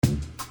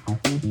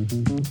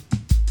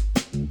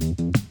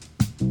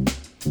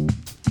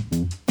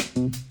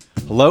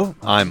Hello,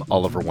 I'm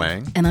Oliver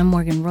Wang. And I'm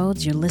Morgan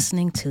Rhodes. You're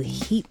listening to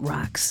Heat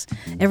Rocks.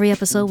 Every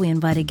episode, we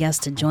invite a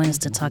guest to join us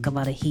to talk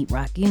about a heat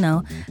rock. You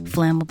know,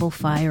 flammable,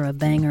 fire, a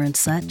banger, and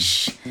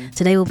such.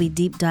 Today, we'll be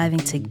deep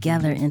diving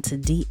together into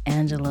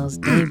D'Angelo's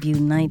debut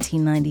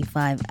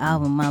 1995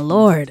 album, my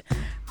lord,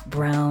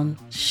 Brown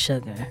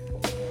Sugar.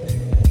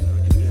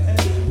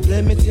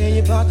 Let me tell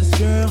you about this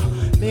girl,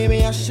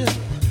 maybe I should.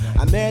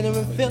 I met her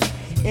in Philly,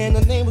 and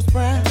her name was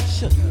Brown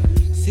Sugar.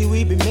 See,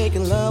 we be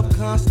making love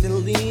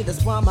constantly.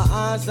 That's why my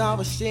eyes are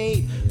a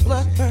shade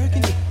blood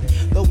burgundy.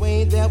 The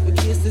way that we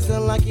kiss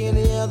isn't like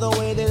any other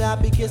way that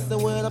I be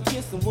kissing when I'm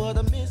kissing what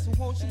I'm missing.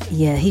 Won't you?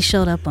 Yeah, he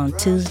showed up on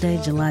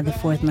Tuesday, July the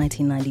 4th,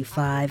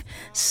 1995,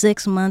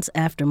 6 months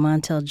after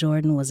Montel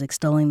Jordan was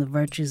extolling the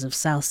virtues of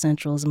South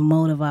Central's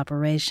mode of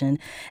operation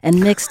and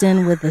mixed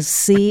in with a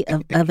sea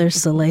of other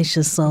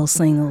salacious soul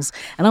singles.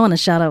 And I want to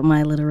shout out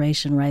my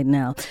alliteration right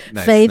now.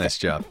 Nice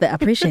job. I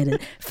appreciate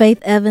it. Faith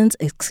Evans,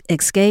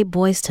 Escape,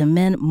 Boys to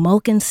Men,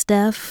 Moke and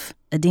Steph,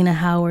 Adina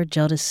Howard,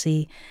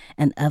 Jodeci,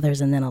 and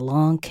others. And then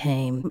along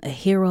came a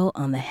hero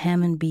on the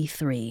Hammond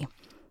B3,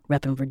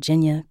 repping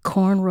Virginia,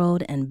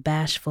 cornrowed and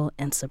bashful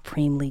and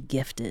supremely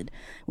gifted,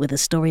 with a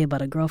story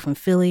about a girl from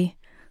Philly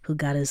who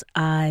got his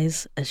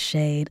eyes a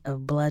shade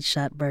of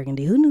bloodshot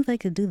burgundy. Who knew they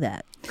could do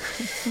that?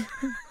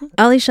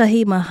 Ali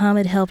Shaheed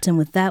Muhammad helped him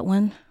with that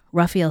one.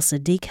 Raphael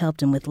Sadiq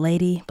helped him with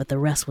Lady, but the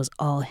rest was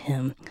all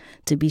him.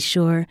 To be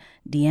sure,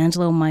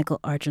 D'Angelo Michael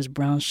Archer's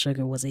Brown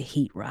Sugar was a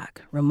heat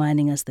rock,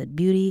 reminding us that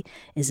beauty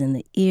is in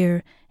the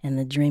ear and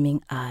the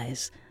dreaming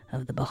eyes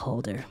of the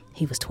beholder.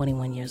 He was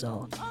 21 years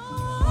old.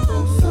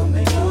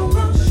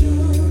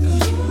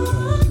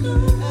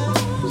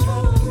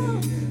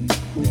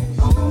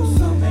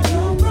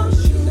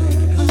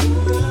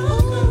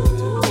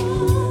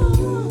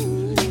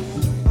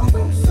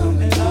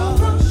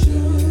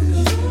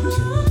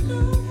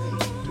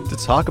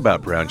 Talk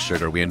about Brown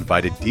Sugar, we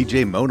invited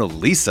DJ Mona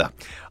Lisa.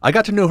 I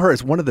got to know her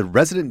as one of the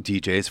resident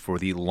DJs for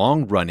the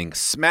long-running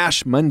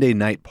Smash Monday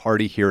Night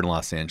Party here in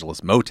Los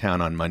Angeles,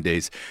 Motown on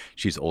Mondays.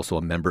 She's also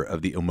a member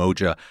of the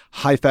Umoja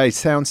Hi-Fi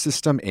Sound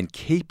System and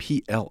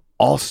KPL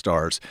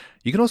All-Stars.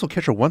 You can also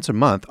catch her once a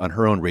month on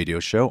her own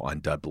radio show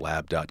on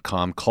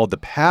dublab.com called The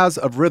Paths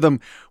of Rhythm,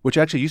 which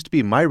actually used to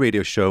be my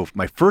radio show,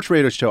 my first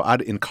radio show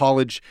out in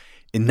college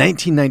in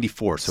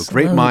 1994. So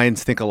great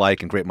minds think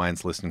alike and great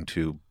minds listening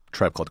to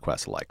Tribe Called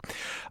Quest alike.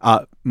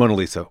 Mona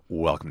Lisa,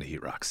 welcome to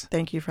Heat Rocks.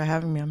 Thank you for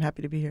having me. I'm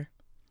happy to be here.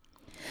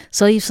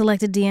 So you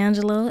selected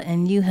D'Angelo,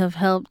 and you have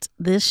helped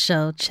this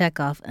show check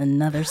off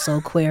another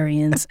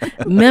Soulquarians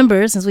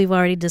member, since we've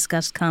already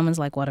discussed commons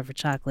like Water for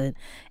Chocolate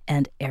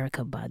and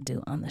Erykah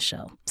Badu on the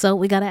show. So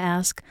we got to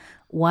ask,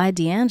 why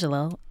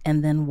D'Angelo,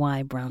 and then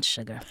why Brown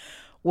Sugar?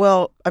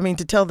 Well, I mean,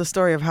 to tell the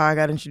story of how I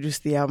got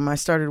introduced to the album, I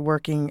started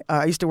working,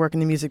 I used to work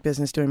in the music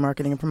business doing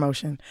marketing and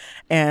promotion.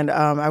 And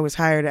I was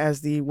hired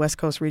as the West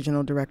Coast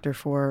Regional Director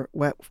for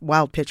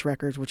Wild Pitch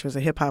Records, which was a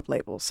hip hop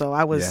label. So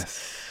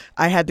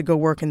I had to go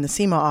work in the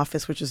SEMA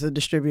office, which is a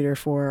distributor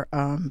for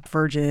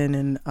Virgin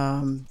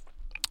and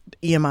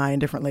EMI and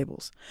different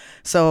labels.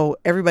 So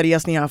everybody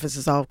else in the office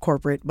is all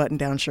corporate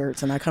button-down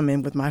shirts, and I come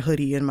in with my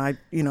hoodie and my,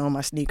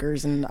 my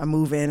sneakers, and I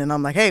move in and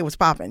I'm like, hey, what's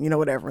poppin'?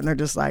 Whatever. And they're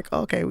just like,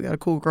 okay, we got a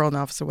cool girl in the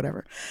office or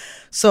whatever.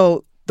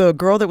 So the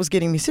girl that was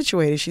getting me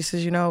situated, she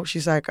says,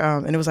 she's like,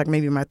 and it was like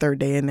maybe my third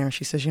day in there.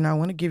 She says, I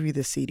want to give you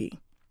this CD.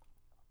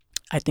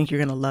 I think you're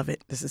going to love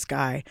it. This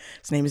guy,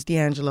 his name is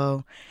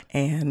D'Angelo,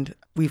 and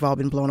we've all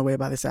been blown away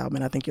by this album,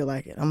 and I think you'll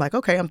like it. I'm like,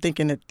 okay, I'm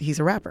thinking that he's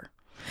a rapper.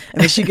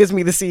 And then she gives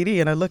me the CD,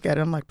 and I look at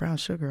it. I'm like, Brown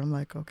Sugar. I'm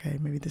like, okay,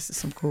 maybe this is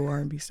some cool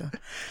R&B stuff.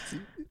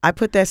 I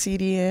put that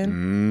CD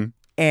in,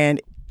 and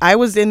I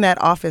was in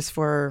that office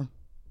for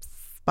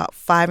about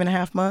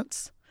 5.5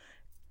 months.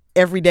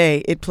 Every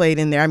day it played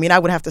in there. I mean, I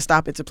would have to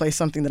stop it to play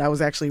something that I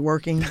was actually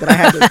working, that I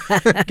had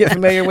to get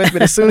familiar with.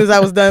 But as soon as I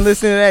was done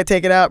listening to that,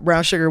 take it out,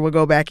 Brown Sugar would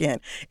go back in.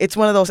 It's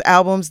one of those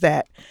albums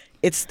that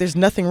there's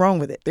nothing wrong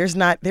with it. There is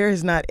not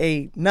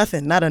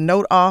nothing, not a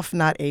note off,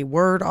 not a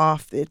word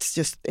off.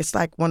 It's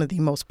like one of the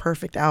most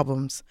perfect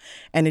albums,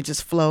 and it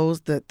just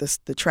flows. The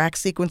track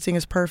sequencing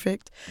is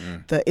perfect.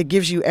 It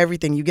gives you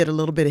everything. You get a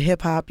little bit of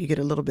hip hop, you get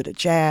a little bit of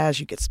jazz,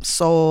 you get some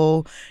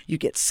soul, you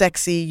get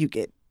sexy, you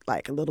get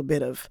like a little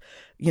bit of,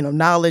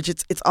 knowledge.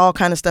 It's all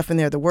kind of stuff in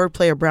there. The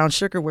wordplay of Brown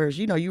Sugar, whereas,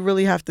 you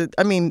really have to,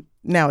 I mean,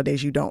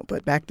 nowadays you don't,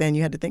 but back then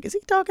you had to think, is he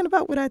talking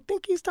about what I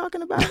think he's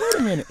talking about? Wait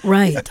a minute.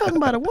 Right. Is he talking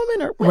about a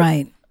woman or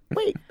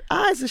wait,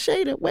 eyes are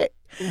shaded, wait.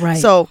 Right.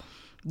 So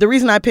the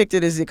reason I picked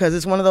it is because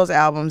it's one of those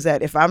albums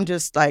that if I'm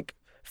just like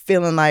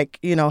feeling like,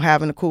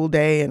 having a cool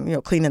day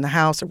and, cleaning the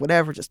house or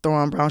whatever, just throw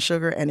on Brown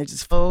Sugar and it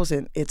just flows,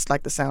 and it's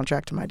like the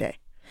soundtrack to my day.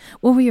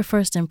 What were your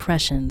first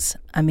impressions?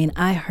 I mean,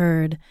 I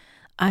heard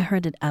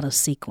it out of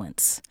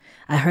sequence.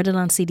 I heard it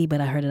on CD, but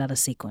I heard it out of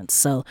sequence.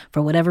 So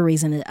for whatever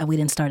reason, we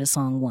didn't start at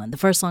song 1. The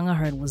first song I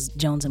heard was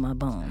Jones in My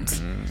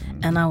Bones.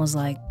 And I was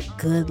like,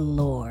 good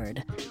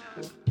Lord.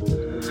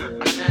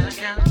 I said I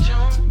got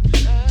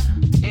Jones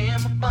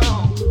in my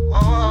bones.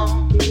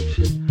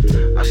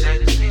 I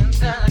said the things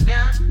that I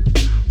got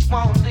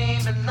won't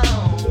leave me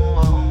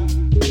alone.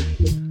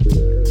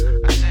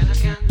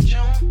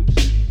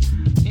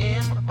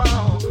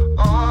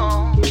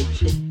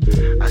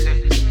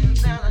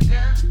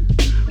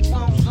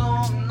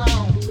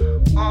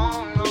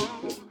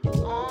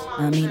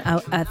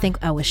 mean, I think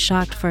I was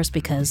shocked first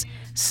because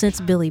since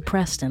Billy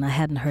Preston, I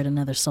hadn't heard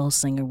another soul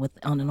singer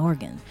on an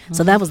organ.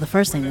 So that was the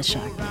first thing that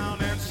shocked me.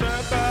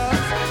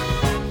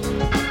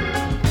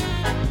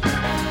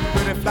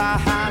 Fly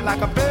high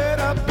like a bird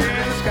up in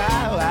the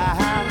sky.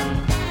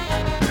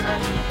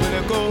 Will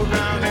it go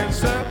round in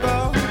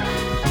circles?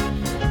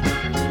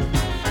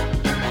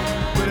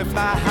 Will it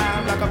fly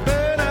high like a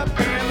bird up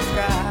in the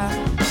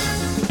sky?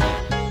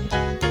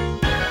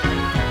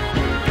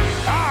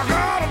 I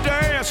gotta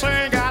dance,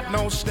 ain't got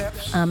no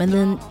steps. And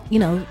then,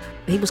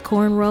 he was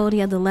cornrowed, he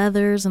had the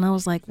leathers, and I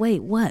was like,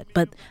 wait, what?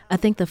 But I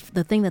think the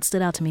thing that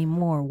stood out to me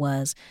more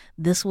was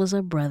this was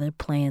a brother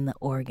playing the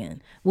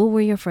organ. What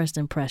were your first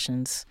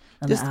impressions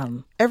of the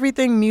album?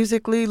 Everything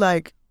musically,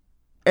 like,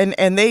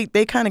 and they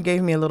kind of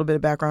gave me a little bit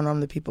of background on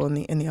the people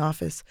in the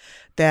office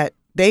that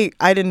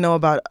I didn't know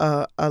about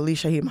Ali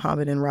Shaheed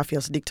Muhammad and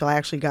Raphael Sadiq till I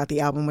actually got the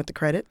album with the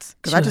credits,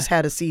 because I just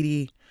had a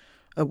CD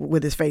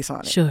with his face on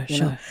it. Sure.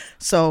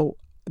 So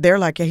they're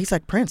like, yeah, he's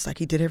like Prince, like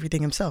he did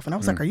everything himself. And I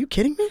was like, are you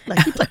kidding me?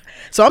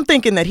 So I'm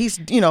thinking that he's,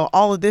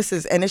 all of this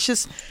is, and it's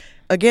just,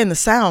 again, the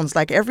sounds,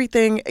 like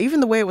everything, even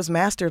the way it was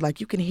mastered, like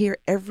you can hear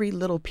every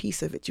little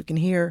piece of it. You can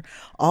hear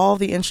all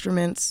the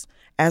instruments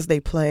as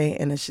they play.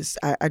 And it's just,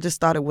 I just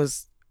thought it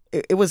was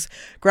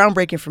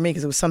groundbreaking for me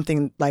because it was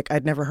something like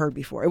I'd never heard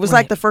before. It was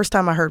like the first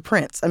time I heard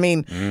Prince. I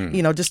mean,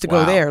 just to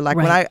go there. Like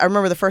when I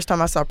remember the first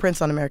time I saw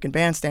Prince on American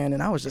Bandstand,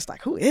 and I was just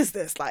like, who is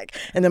this? Like,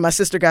 and then my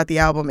sister got the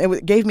album.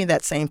 It gave me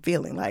that same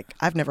feeling. Like,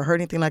 I've never heard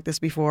anything like this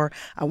before.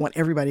 I want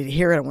everybody to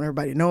hear it. I want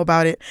everybody to know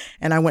about it.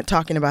 And I went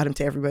talking about him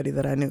to everybody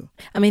that I knew.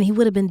 I mean, he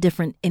would have been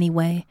different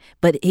anyway,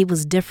 but he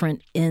was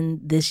different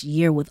in this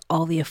year with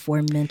all the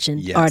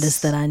aforementioned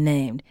artists that I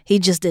named. He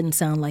just didn't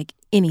sound like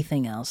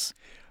anything else.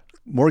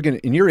 Morgan,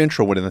 in your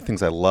intro, one of the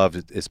things I love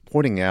is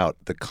pointing out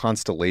the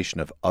constellation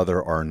of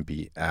other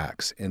R&B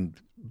acts and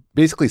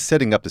basically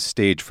setting up the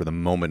stage for the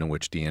moment in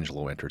which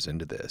D'Angelo enters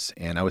into this.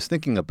 And I was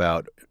thinking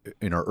about,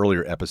 in our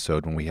earlier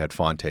episode when we had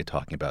Phonte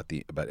talking about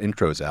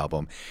Intro's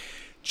album,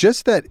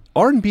 just that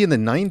R&B in the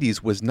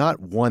 90s was not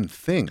one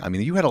thing. I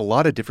mean, you had a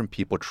lot of different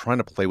people trying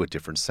to play with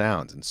different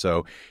sounds. And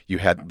so you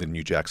had the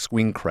New Jack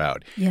Swing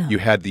crowd. Yeah. You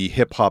had the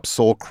hip-hop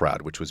soul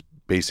crowd, which was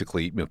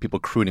basically people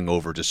crooning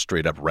over just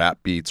straight up rap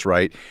beats,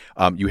 right?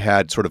 You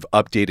had sort of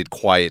updated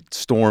Quiet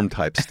Storm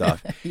type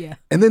stuff. Yeah.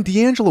 And then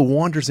D'Angelo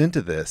wanders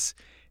into this,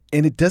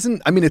 and it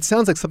doesn't, I mean, it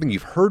sounds like something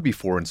you've heard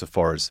before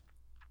insofar as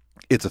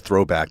it's a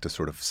throwback to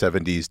sort of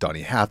 70s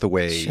Donny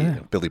Hathaway,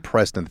 Billy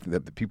Preston, the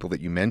people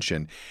that you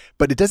mentioned,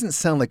 but it doesn't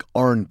sound like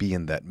R&B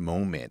in that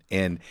moment.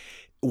 And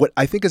what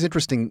I think is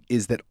interesting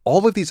is that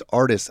all of these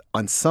artists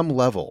on some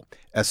level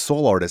as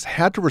soul artists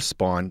had to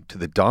respond to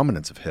the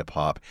dominance of hip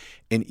hop,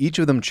 and each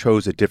of them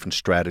chose a different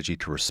strategy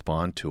to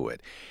respond to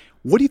it.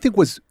 What do you think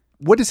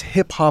what is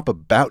hip hop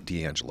about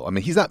D'Angelo? I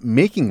mean, he's not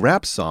making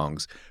rap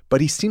songs,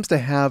 but he seems to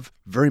have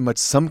very much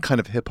some kind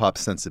of hip hop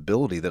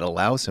sensibility that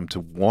allows him to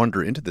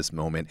wander into this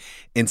moment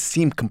and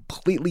seem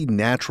completely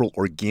natural,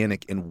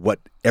 organic in what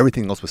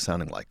everything else was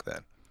sounding like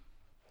then.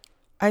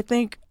 I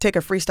think, take a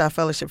Freestyle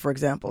Fellowship, for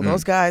example.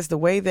 Those guys, the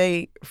way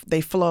they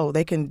flow,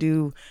 they can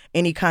do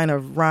any kind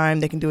of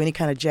rhyme, they can do any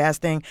kind of jazz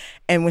thing.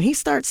 And when he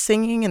starts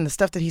singing and the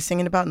stuff that he's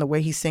singing about and the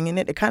way he's singing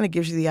it, it kind of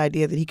gives you the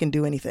idea that he can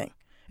do anything.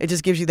 It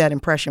just gives you that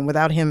impression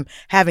without him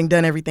having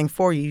done everything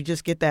for you. You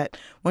just get that,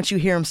 once you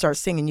hear him start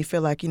singing, you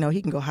feel like, he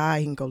can go high,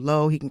 he can go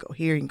low, he can go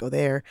here, he can go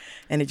there.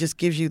 And it just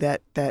gives you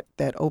that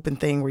open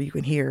thing where you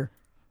can hear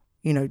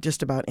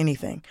just about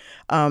anything.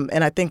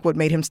 And I think what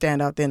made him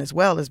stand out then as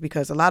well is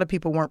because a lot of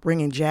people weren't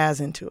bringing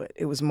jazz into it.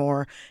 It was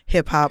more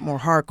hip hop, more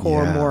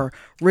hardcore, more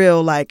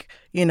real, like,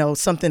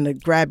 something to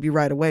grab you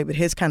right away. But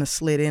his kind of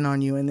slid in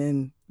on you and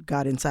then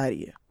got inside of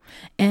you.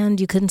 And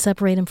you couldn't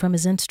separate him from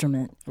his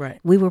instrument. Right.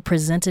 We were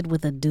presented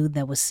with a dude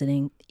that was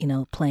sitting,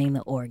 playing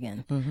the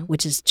organ,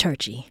 which is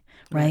churchy,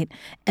 right?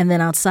 And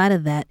then outside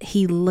of that,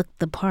 he looked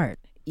the part.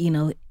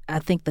 I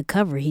think the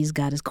cover, he's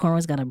got his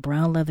cornrows, got a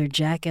brown leather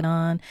jacket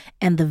on,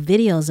 and the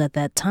videos at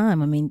that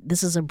time, I mean,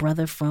 this is a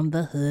brother from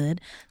the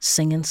hood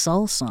singing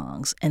soul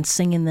songs and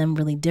singing them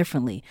really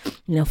differently.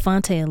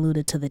 Phonte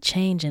alluded to the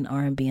change in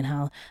R&B and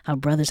how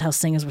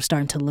singers were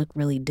starting to look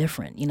really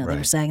different. They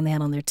were sagging, they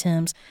had on their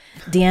Timbs.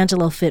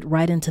 D'Angelo fit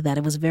right into that.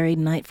 It was very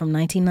from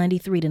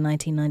 1993 to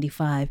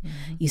 1995,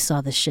 you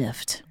saw the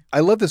shift. I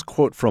love this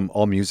quote from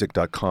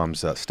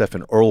AllMusic.com's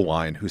Stefan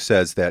Erlwein, who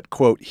says that,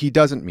 quote,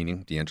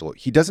 meaning D'Angelo,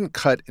 he doesn't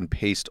cut and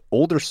paste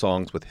older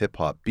songs with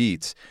hip-hop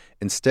beats.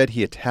 Instead,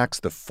 he attacks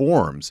the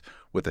forms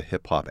with a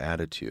hip-hop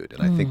attitude.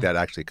 And I think that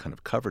actually kind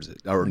of covers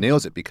it, or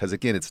nails it, because,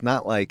 again, it's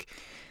not like,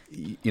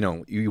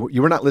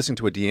 you were not listening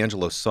to a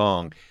D'Angelo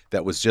song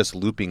that was just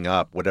looping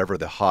up whatever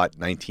the hot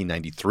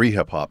 1993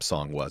 hip-hop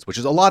song was, which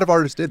is a lot of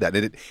artists did that.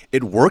 And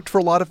it worked for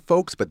a lot of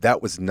folks, but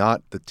that was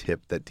not the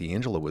tip that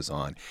D'Angelo was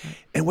on.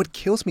 And what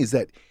kills me is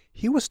that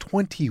he was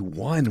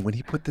 21 when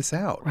he put this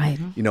out. Right.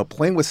 You know,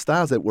 playing with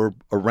styles that were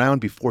around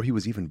before he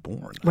was even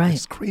born. Right.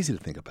 It's crazy to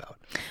think about.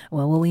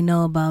 Well, what we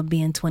know about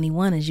being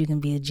 21 is you can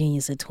be a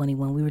genius at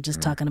 21. We were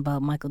just talking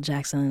about Michael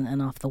Jackson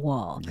and Off the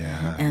Wall.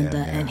 Yeah,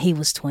 And he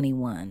was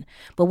 21.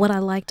 But what I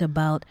liked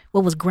about,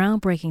 what was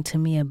groundbreaking to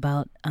me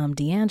about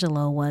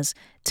D'Angelo was,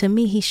 to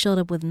me, he showed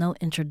up with no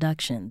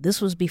introduction. This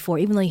was before,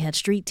 even though he had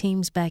street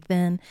teams back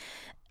then,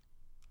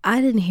 I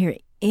didn't hear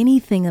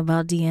anything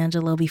about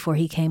D'Angelo before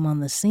he came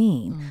on the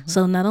scene. Mm-hmm.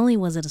 So not only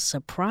was it a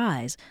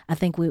surprise, I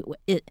think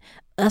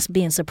us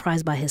being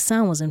surprised by his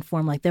sound was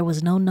informed. Like, there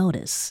was no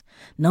notice.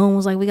 No one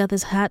was like, we got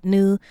this hot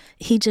new.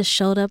 He just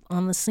showed up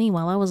on the scene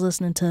while I was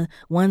listening to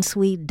One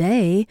Sweet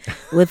Day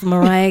with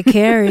Mariah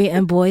Carey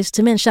and Boyz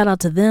II Men. Shout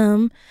out to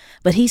them.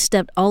 But he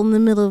stepped all in the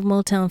middle of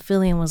Motown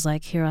Philly and was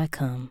like, here I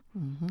come,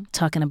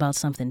 talking about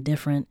something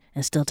different.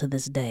 And still to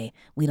this day,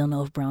 we don't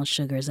know if brown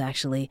sugar is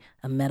actually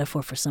a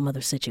metaphor for some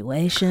other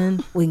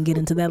situation. We can get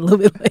into that a little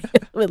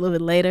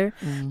bit later,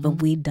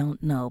 but we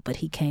don't know. But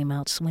he came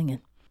out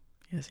swinging.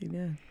 Yes, he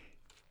did.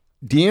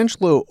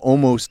 D'Angelo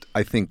almost,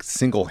 I think,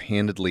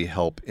 single-handedly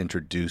helped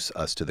introduce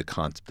us to the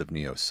concept of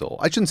neo-soul.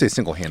 I shouldn't say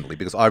single-handedly,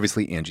 because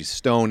obviously Angie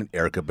Stone and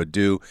Erykah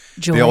Badu,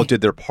 Joy. They all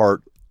did their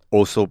part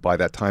also by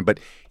that time.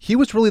 But he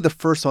was really the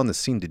first on the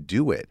scene to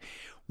do it.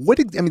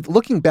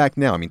 Looking back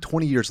now,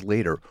 20 years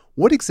later,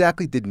 what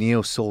exactly did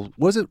neo-soul,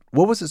 what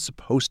was it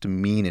supposed to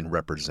mean and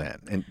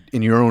represent? And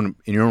in your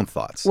own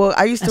thoughts? Well,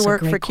 I used to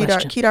work for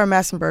question. Kedar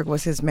Massenberg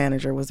was his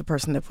manager, was the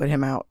person that put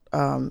him out.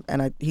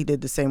 He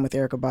did the same with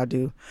Erykah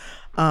Badu.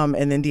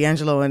 And then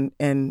D'Angelo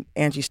and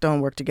Angie Stone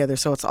worked together.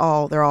 So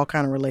they're all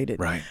kind of related.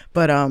 Right.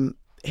 But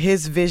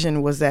his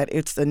vision was that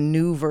it's the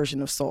new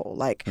version of soul.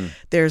 Like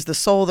there's the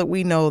soul that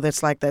we know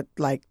that's like that,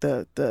 like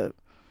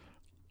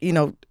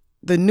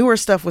the newer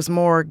stuff was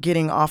more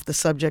getting off the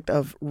subject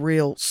of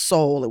real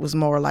soul. It was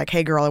more like,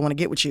 hey, girl, I want to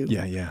get with you.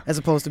 Yeah. As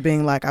opposed to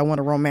being like, I want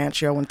to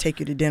romance you. I want to take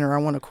you to dinner.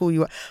 I want to cool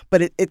you up.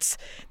 But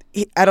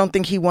I don't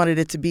think he wanted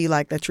it to be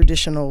like that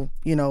traditional,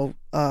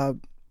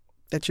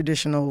 that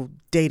traditional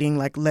dating,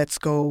 like, let's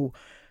go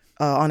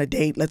on a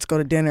date, let's go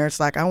to dinner. It's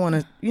like, I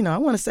want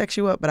to sex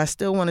you up, but I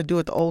still want to do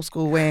it the old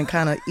school way and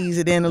kind of ease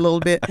it in a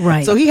little bit.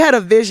 Right. So he had a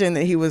vision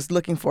that he was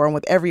looking for. And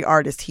with every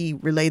artist, he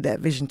relayed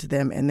that vision to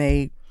them, and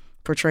they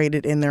portrayed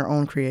it in their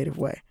own creative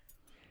way.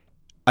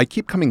 I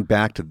keep coming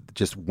back to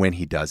just when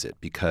he does it,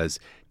 because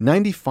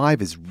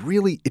 95 is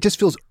really, it just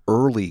feels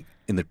early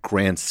in the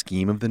grand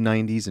scheme of the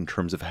 90s in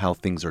terms of how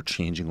things are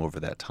changing over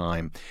that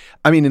time.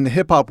 In the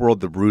hip-hop world,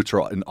 the Roots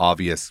are an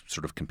obvious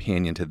sort of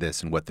companion to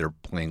this and what they're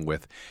playing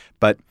with.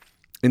 But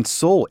in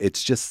soul,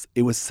 it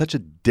was such a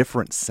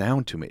different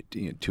sound to it.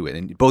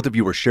 And both of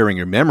you were sharing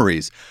your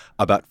memories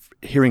about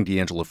hearing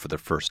D'Angelo for the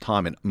first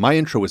time. And my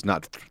intro was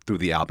not through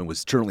the album, it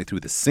was certainly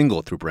through the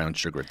single, through Brown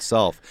Sugar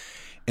itself.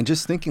 And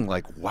just thinking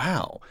like,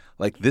 wow,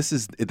 like this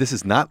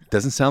is not,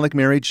 doesn't sound like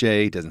Mary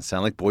J, doesn't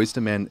sound like Boyz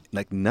II Men,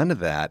 like none of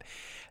that.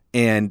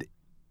 And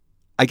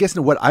I guess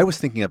what I was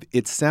thinking of,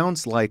 it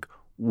sounds like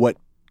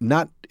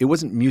it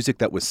wasn't music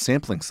that was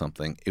sampling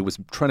something. It was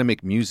trying to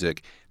make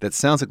music that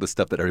sounds like the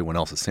stuff that everyone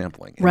else is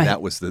sampling. And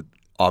that was the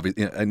obvious,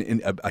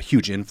 a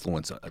huge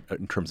influence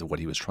in terms of what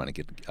he was trying to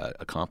get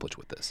accomplished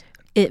with this.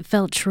 It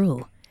felt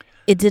true.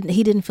 He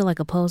didn't feel like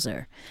a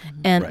poser.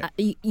 And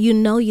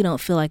you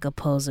don't feel like a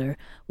poser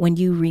when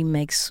you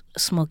remix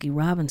Smokey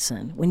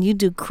Robinson. When you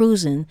do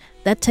Cruising,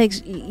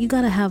 you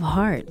got to have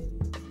heart.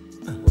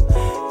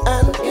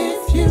 And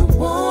if you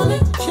want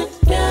it, you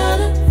got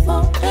it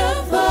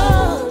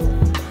forever.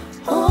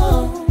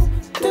 Oh,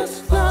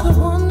 this not a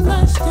one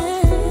night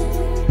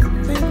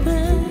stand,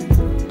 baby.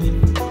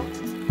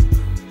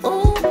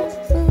 Oh,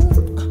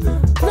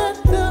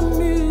 let the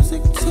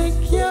music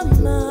take your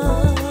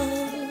mind.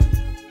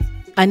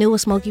 I Knew a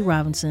Smokey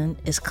Robinson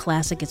is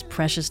classic. It's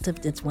precious.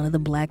 It's one of the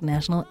Black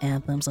national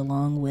anthems,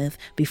 along with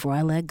Before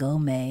I Let Go,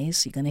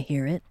 Maze. You're gonna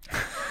hear it.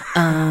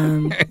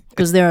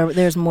 Because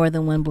there's more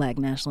than one Black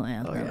national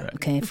anthem. Oh, yeah.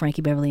 Okay,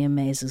 Frankie Beverly and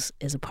Maze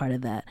is a part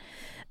of that.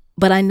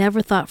 But I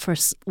never thought for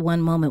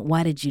one moment,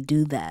 why did you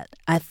do that?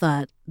 I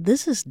thought,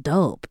 this is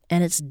dope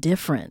and it's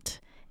different.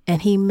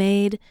 And he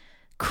made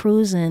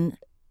Cruising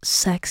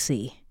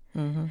sexy.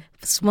 Mm-hmm.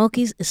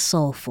 Smokey's is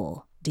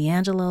soulful.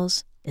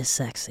 D'Angelo's is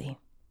sexy.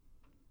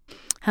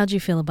 How'd you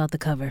feel about the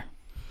cover?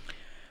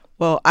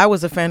 Well, I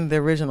was a fan of the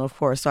original, of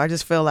course. So I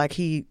just feel like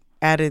he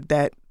added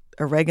that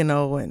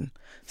oregano and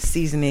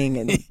seasoning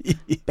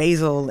and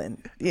basil and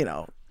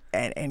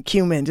and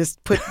cumin,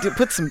 just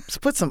put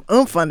some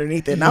oomph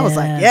underneath it. And I was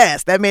like,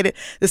 yes, that made it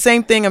the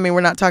same thing.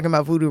 We're not talking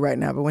about Voodoo right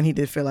now, but when he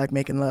did Feel Like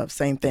Making Love,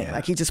 same thing. Yeah.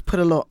 Like he just put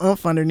a little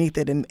oomph underneath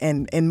it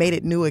and made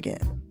it new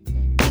again.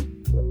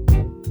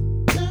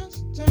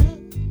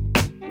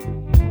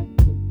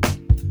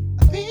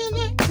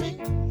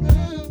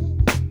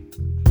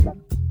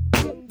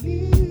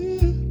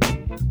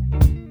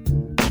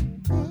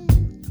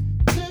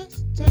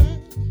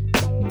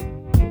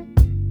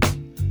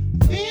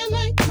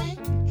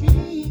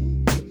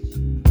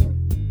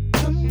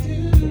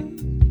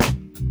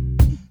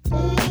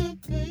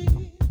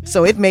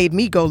 So it made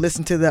me go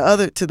listen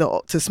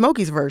to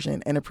Smokey's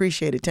version and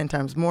appreciate it 10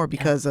 times more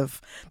because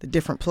of the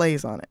different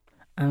plays on it.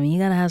 I mean, you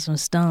got to have some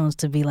stones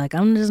to be like,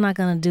 I'm just not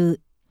going to do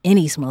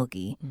any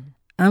Smokey.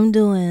 I'm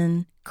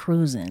doing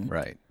Cruising.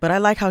 Right. But I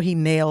like how he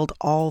nailed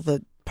all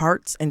the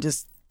parts and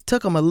just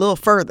took them a little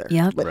further.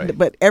 Yeah.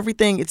 But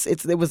everything,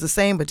 it was the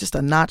same, but just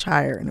a notch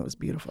higher, and it was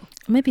beautiful.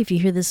 Maybe if you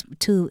hear this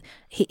too,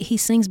 he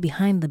sings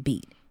behind the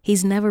beat.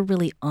 He's never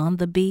really on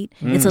the beat.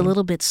 It's a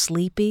little bit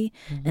sleepy.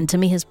 And to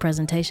me, his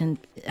presentation,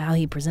 how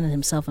he presented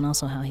himself and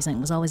also how he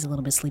sang, was always a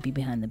little bit sleepy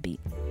behind the beat.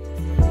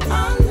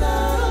 I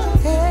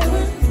love when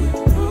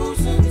we're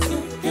cruising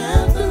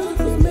together.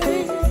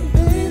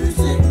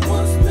 Music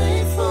was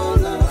made for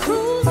love.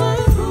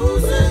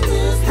 Cruising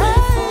is made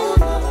for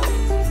love.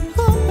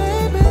 Oh,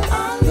 baby,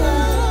 I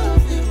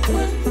love it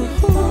when we're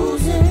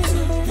cruising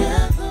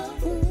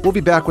together. We'll be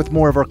back with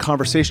more of our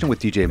conversation with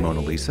DJ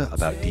Mona Lisa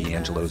about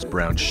D'Angelo's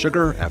Brown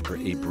Sugar after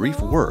a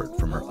brief word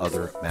from her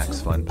other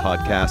Max Fun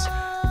podcast.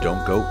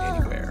 Don't go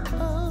anywhere.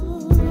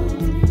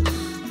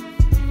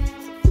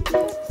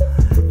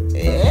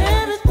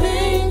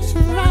 Everything's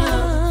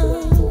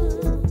right.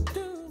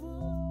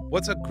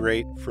 What's a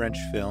great French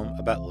film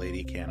about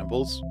lady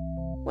cannibals?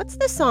 What's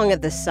the song of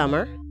the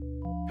summer?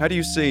 How do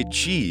you say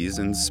cheese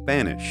in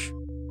Spanish?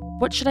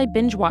 What should I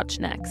binge watch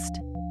next?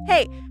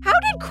 Hey, how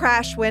did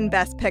Crash win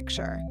Best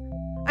Picture?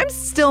 I'm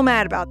still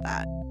mad about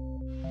that.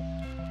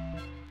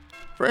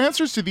 For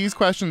answers to these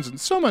questions and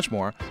so much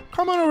more,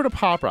 come on over to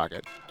Pop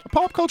Rocket, a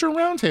pop culture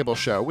roundtable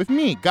show with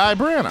me, Guy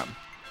Branum.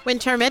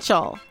 Winter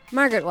Mitchell.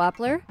 Margaret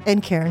Wappler.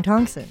 And Karen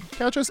Thompson.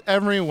 Catch us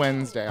every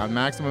Wednesday on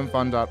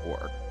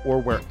MaximumFun.org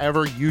or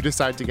wherever you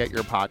decide to get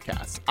your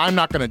podcasts. I'm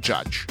not going to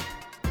judge.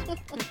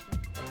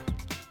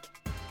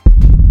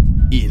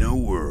 In a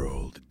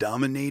world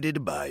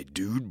dominated by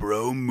Dude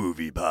Bro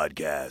movie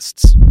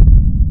podcasts.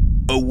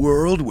 A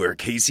world where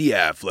Casey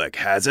Affleck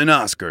has an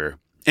Oscar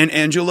and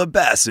Angela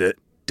Bassett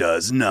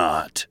does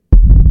not.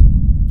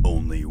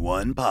 Only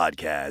one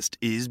podcast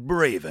is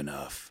brave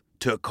enough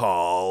to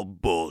call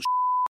bullshit.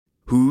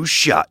 Who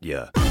Shot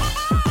Ya?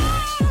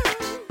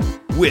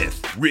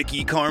 With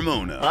Ricky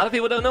Carmona. A lot of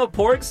people don't know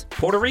Porg's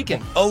Puerto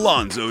Rican.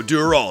 Alonzo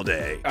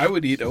Duralde. I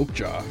would eat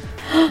Oakjaw.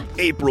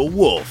 April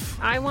Wolf.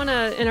 I want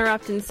to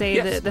interrupt and say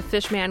that the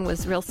fish man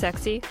was real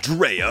sexy.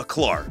 Drea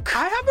Clark.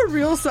 I have a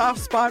real soft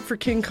spot for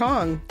King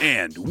Kong.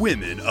 And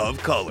women of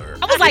color.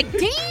 I was like,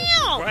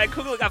 damn! Ryan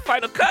Coogler got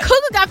final cut.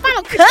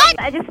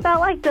 I just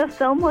felt like the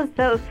film was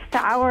so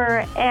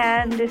sour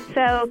and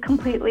so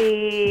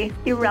completely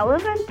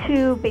irrelevant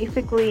to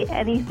basically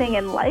anything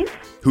in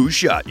life. Who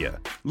Shot Ya?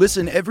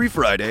 Listen every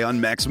Friday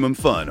on Maximum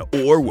Fun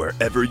or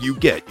wherever you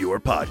get your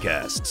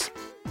podcasts.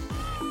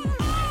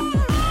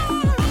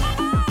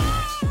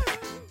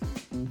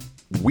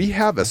 We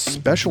have a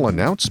special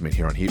announcement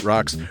here on Heat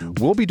Rocks.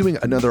 We'll be doing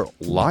another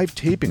live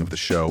taping of the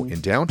show in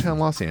downtown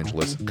Los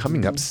Angeles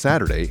coming up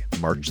Saturday,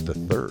 March the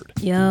 3rd.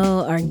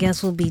 Yo, our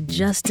guest will be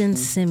Justin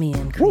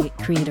Simeon,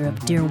 creator of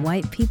Dear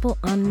White People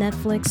on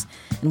Netflix,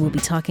 and we'll be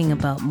talking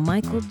about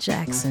Michael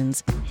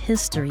Jackson's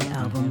History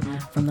album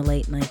from the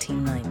late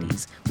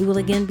 1990s. We will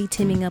again be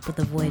teaming up with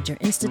the Voyager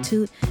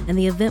Institute, and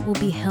the event will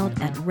be held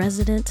at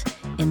Resident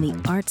in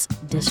the Arts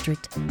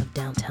District of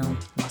downtown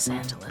Los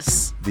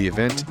Angeles. The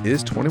event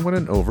is 21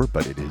 and over,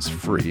 but it is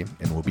free,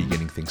 and we'll be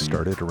getting things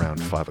started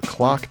around 5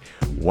 o'clock.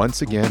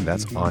 Once again,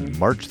 that's on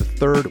March the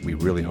 3rd. We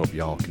really hope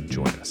y'all can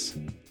join us.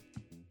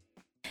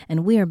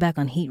 And we are back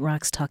on Heat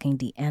Rocks talking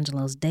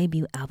D'Angelo's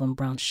debut album,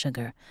 Brown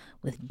Sugar,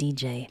 with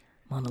DJ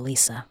Mona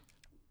Lisa.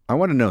 I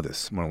want to know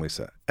this, Mona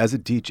Lisa. As a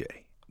DJ,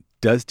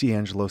 does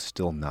D'Angelo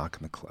still knock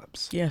in the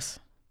clubs? Yes,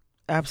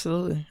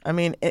 absolutely. I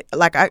mean,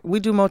 we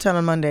do Motown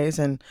on Mondays,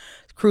 and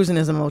Cruising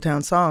is a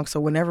Motown song, so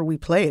whenever we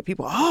play it,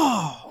 people,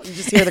 you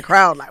just hear the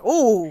crowd like,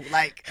 ooh,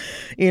 like,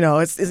 you know,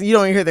 it's you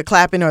don't hear the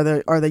clapping or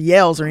the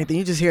yells or anything.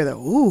 You just hear the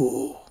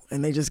ooh,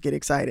 and they just get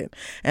excited.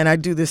 And I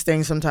do this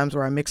thing sometimes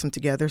where I mix them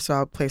together, so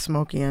I'll play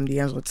Smokey and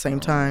D'Angelo at the same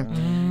time,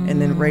 and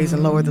then raise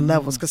and lower the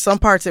levels, because some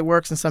parts it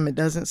works and some it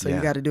doesn't, so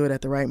you got to do it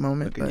at the right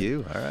moment. Look at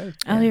you, all right.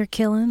 Out here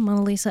killing,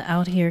 Mona Lisa,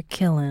 out here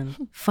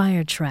killing.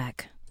 Fire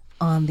track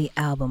on the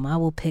album. I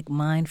will pick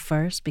mine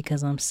first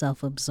because I'm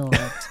self-absorbed.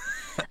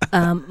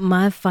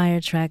 My fire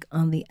track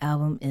on the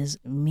album is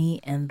Me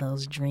and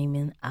Those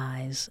Dreaming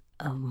Eyes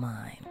of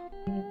Mine.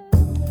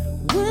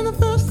 When I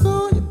first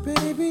saw you,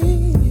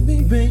 baby,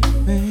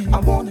 I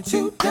wanted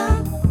to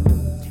die.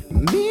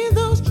 Me and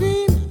those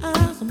dreaming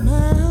eyes of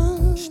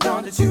mine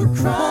started to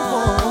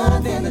cry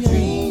in a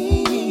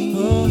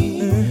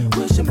dream.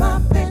 Wishing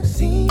my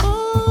fantasy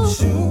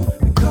soon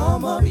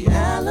become a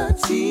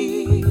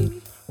reality.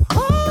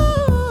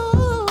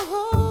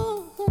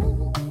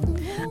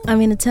 I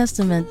mean, a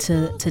testament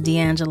to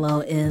D'Angelo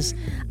is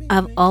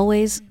I've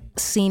always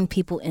seen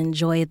people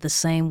enjoy it the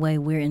same way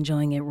we're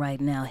enjoying it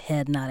right now,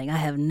 head nodding. I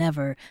have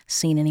never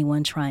seen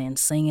anyone try and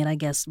sing it. I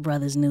guess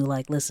brothers knew,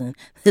 like, listen,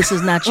 this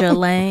is not your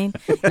lane.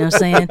 You know what I'm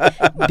saying?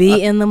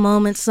 Be in the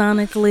moment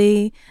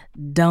sonically.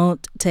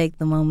 Don't take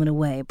the moment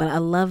away. But I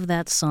love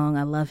that song.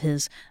 I love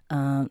his,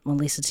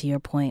 Melissa, to your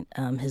point,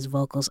 his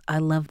vocals. I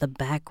love the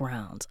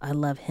backgrounds. I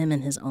love him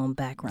and his own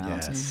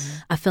backgrounds.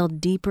 Yes. I fell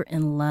deeper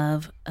in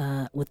love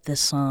with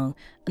this song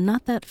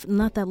not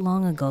that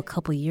long ago, a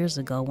couple years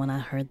ago, when I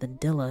heard the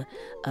Dilla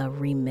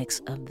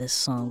remix of this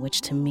song,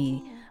 which to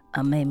me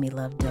made me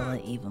love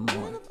Dilla even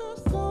more.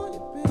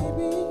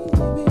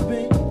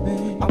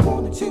 I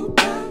wanted to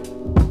die.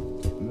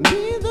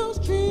 Me, those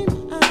dream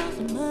eyes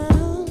of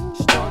mine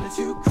started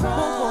to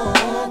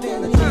cry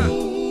in a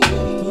dream.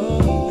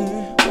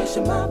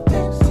 Wishing my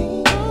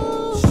fantasy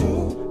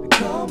should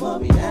become a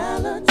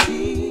reality.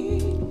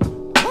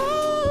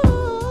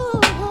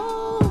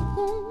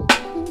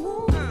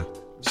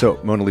 So,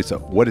 Mona Lisa,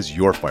 what is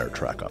your fire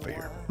track off of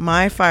here?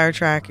 My fire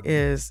track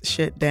is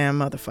Shit Damn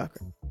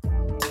Motherfucker.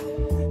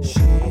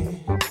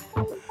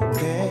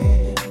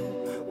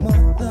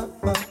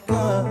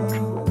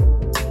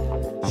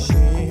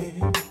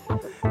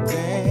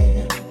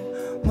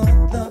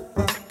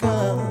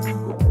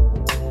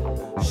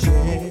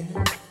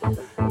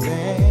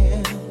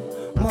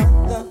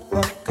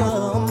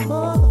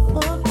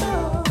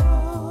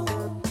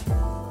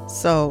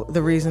 So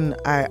the reason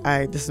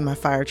I this is my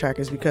fire track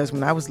is because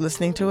when I was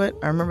listening to it,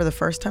 I remember the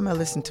first time I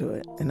listened to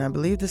it, and I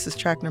believe this is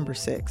track number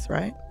 6,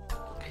 right?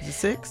 Is it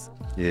 6?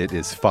 It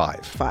is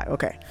 5. 5,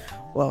 okay.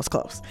 Well, it's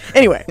close.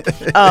 Anyway,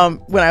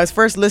 when I was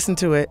first listening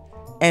to it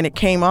and it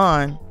came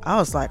on, I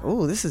was like,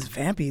 "Ooh, this is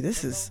vampy.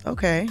 This is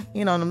okay."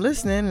 You know, and I'm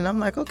listening and I'm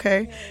like,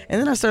 "Okay." And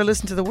then I started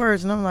listening to the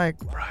words and I'm like,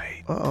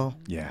 "Right. Uh-oh."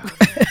 Yeah.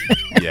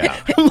 Yeah.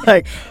 I'm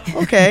like,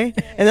 "Okay."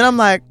 And then I'm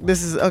like,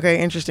 "This is okay,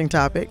 interesting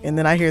topic." And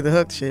then I hear the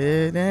hook,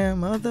 "Shit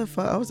damn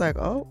motherfucker." I was like,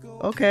 "Oh,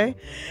 okay."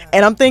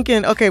 And I'm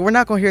thinking, "Okay, we're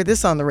not going to hear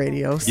this on the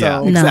radio." So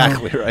yeah,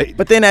 exactly, right.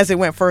 But then as it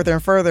went further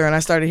and further and I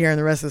started hearing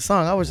the rest of the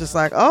song, I was just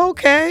like,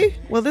 "Okay.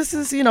 Well, this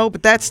is,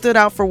 but that stood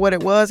out for what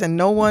it was, and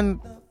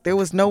there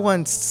was no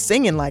one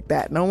singing like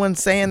that. No one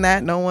saying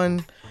that. No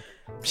one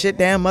shit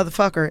damn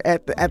motherfucker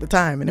at the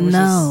time." And it was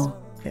just,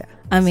 yeah.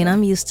 I mean,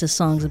 I'm used to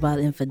songs about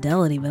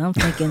infidelity, but I'm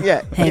thinking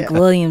Hank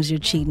Williams, You're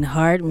Cheating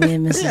Heart, Me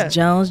and Mrs.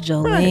 Jones,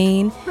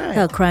 Jolene,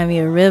 Hell, Cry Me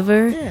a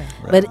River. Yeah.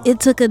 But it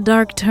took a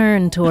dark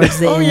turn towards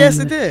the end. Oh, yes,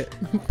 it did.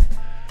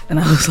 And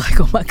I was like,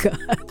 oh my God.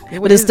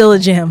 But it's still a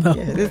jam though.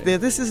 Yeah,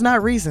 this is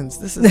not Reasons.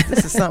 This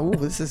is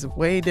something. This is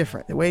way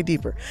different, way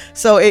deeper.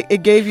 So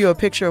it gave you a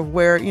picture of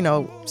where,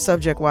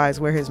 subject wise,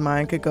 where his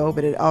mind could go,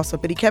 but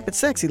he kept it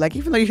sexy. Like,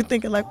 even though you're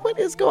thinking like, what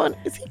is going?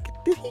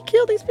 Did he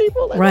kill these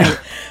people? Like, right.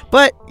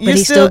 But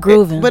he's still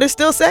grooving. But it's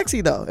still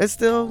sexy though.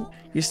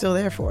 You're still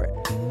there for it.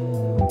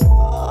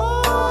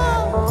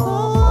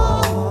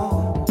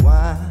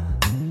 Why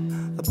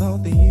the both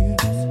of you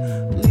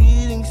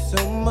bleeding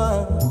so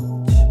much?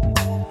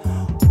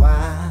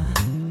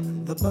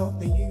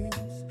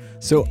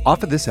 So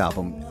off of this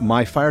album,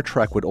 my fire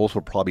track would also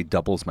probably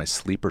double as my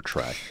sleeper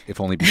track,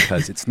 if only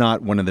because it's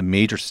not one of the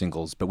major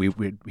singles, but we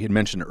had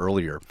mentioned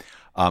earlier,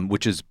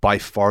 which is by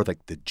far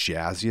like the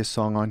jazziest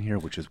song on here,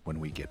 which is When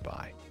We Get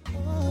By.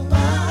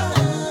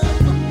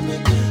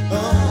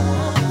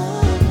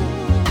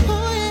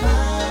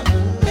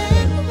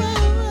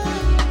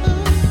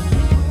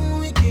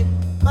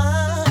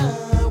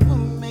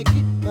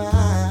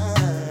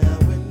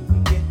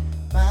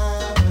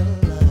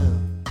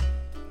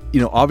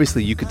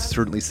 Obviously you could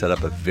certainly set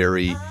up a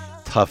very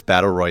tough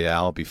battle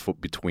royale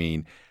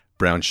between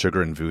Brown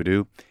Sugar and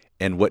Voodoo.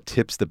 And what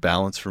tips the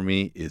balance for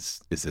me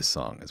is this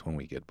song, is When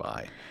We Get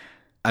By.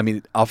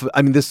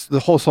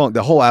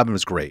 The whole album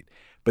is great,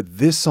 but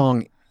this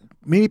song,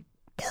 maybe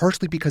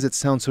partially because it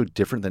sounds so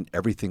different than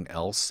everything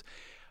else,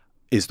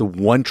 is the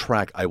one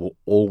track I will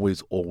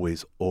always,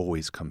 always,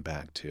 always come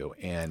back to.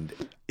 And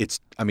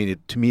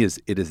to me,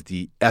 it is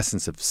the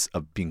essence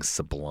of being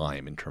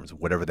sublime in terms of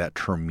whatever that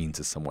term means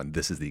to someone.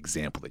 This is the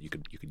example that you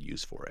could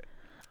use for it.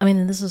 I mean,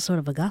 and this is sort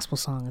of a gospel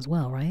song as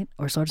well, right?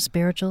 Or sort of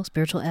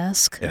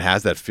spiritual-esque. It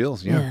has that feel,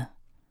 yeah.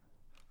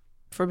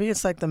 For me,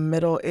 it's like the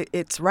middle.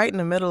 It's right in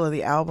the middle of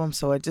the album,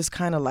 so it just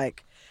kind of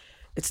like,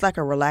 it's like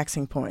a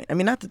relaxing point. I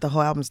mean, not that the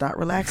whole album's not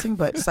relaxing,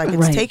 but it's like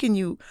it's taking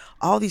you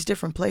all these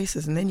different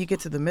places, and then you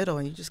get to the middle,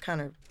 and you just kind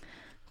of,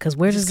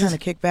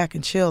 kick back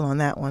and chill on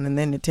that one, and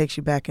then it takes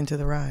you back into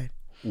the ride.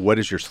 What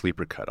is your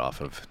sleeper cut off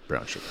of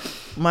Brown Sugar?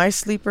 My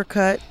sleeper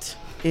cut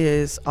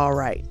is All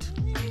Right.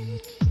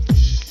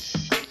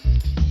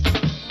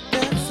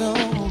 That's all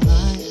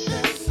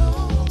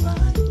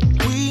right.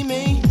 We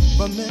made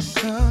a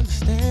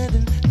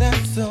misunderstanding.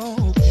 That's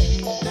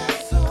okay.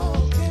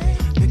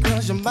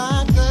 Because you're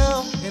my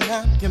girl and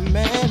I'm your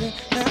man, and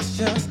that's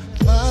just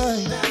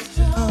fine.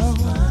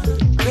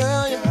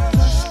 Girl, you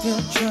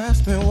still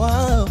trust me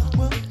while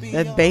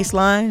that bass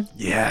line.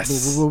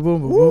 Yes. Boo, boo,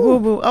 boo, boo, boo,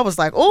 boo. I was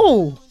like,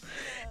 ooh.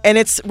 And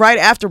it's right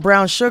after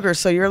Brown Sugar,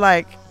 so you're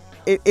like,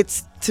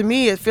 it's to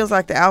me, it feels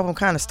like the album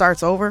kind of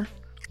starts over.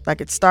 Like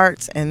it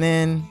starts and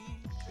then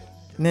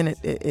And then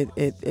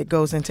it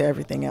goes into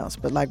everything else.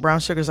 But like Brown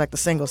Sugar's like the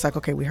single. It's like,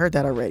 okay, we heard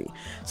that already.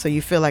 So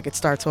you feel like it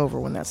starts over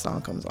when that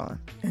song comes on.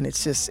 And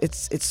it's just,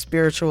 it's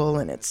spiritual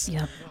and it's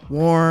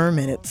warm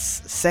and it's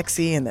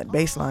sexy and that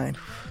bass line.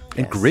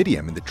 And gritty.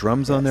 I mean, the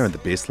drums on there and the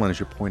bass line, as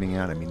you're pointing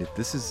out. I mean,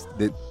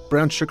 the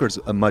Brown Sugar is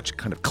a much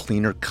kind of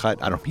cleaner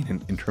cut. I don't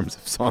mean in terms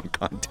of song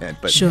content,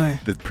 but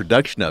the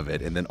production of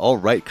it. And then All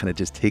Right kind of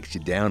just takes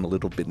you down a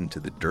little bit into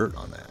the dirt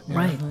on that.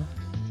 Right.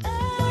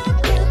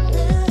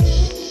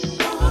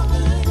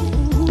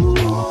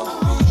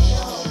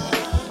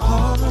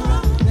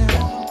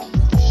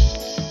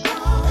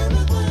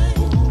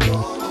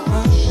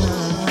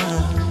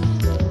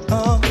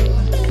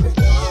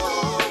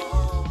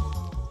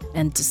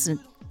 And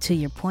to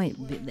your point,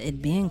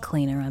 it being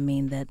cleaner, I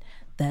mean, that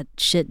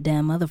shit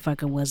damn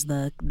motherfucker was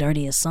the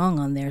dirtiest song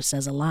on there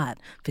says a lot,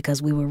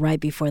 because we were right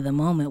before the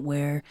moment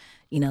where,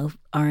 you know,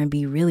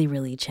 R&B really,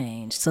 really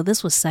changed. So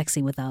this was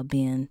sexy without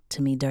being,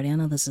 to me, dirty. I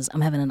know I'm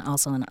having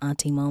also an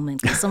auntie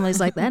moment, because somebody's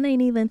like, that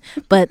ain't even,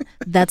 but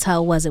that's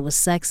how it was. It was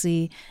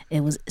sexy.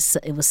 It was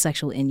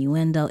sexual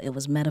innuendo. It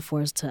was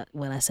metaphors to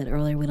what I said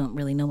earlier. We don't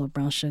really know what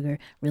brown sugar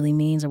really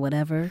means or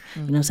whatever. Mm-hmm.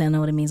 You know what I'm saying? I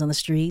know what it means on the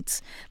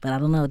streets, but I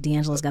don't know.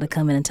 D'Angelo's got to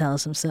come in and tell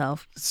us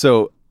himself.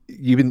 So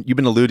you've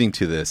been alluding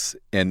to this,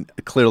 and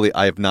clearly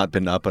I have not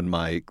been up on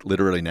my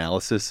literary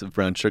analysis of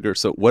Brown Sugar.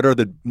 So what are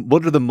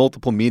the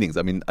multiple meanings?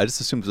 I mean, I just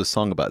assumed it was a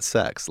song about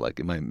sex. Like,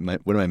 what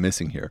am I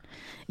missing here?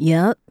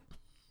 Yep.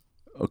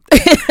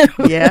 Okay.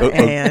 Yeah,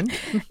 and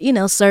you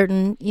know,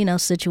 certain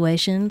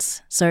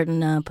situations,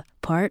 certain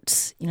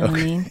parts. You know what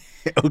I mean?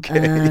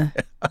 Okay.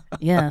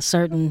 Yeah,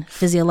 certain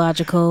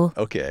physiological.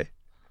 Okay.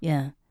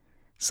 Yeah.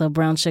 So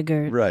brown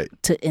sugar, right,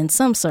 in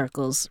some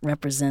circles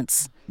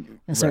represents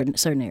in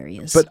certain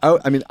areas. But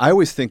I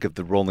always think of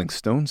the Rolling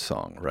Stones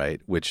song, right,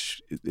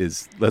 which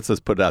is, let's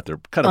just put it out there,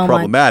 kind of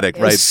problematic,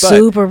 right?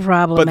 Super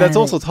problematic. But that's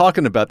also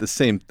talking about the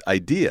same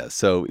idea.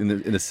 So in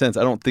a sense,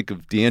 I don't think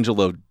of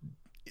D'Angelo.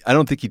 I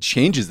don't think he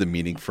changes the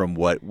meaning from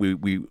what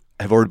we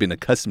have already been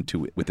accustomed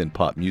to within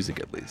pop music,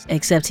 at least.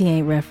 Except he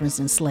ain't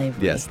referencing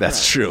slavery. Yes,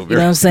 that's true. You know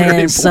what I'm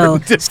saying? So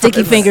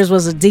Sticky Fingers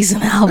was a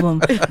decent album,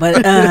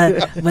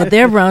 but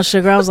their Brown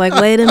Sugar, I was like,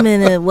 wait a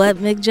minute, what,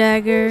 Mick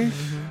Jagger?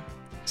 Mm-hmm.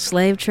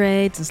 Slave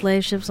trades and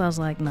slave ships? I was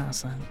like, nah,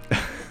 son.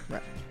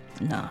 Right.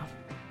 Nah.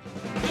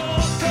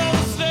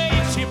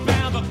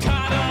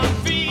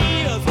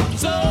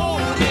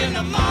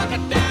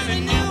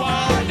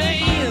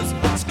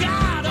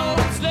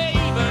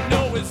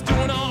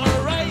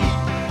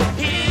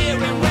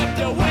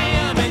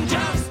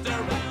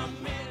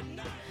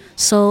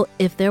 So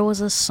if there was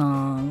a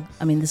song,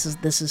 I mean, this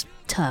is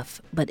tough,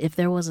 but if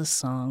there was a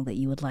song that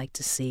you would like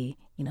to see,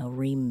 you know,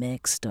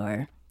 remixed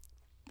or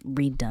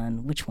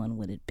redone, which one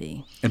would it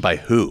be? And by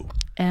who?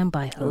 And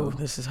by who? Oh,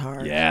 this is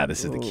hard. Yeah,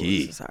 this is the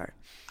key. This is hard.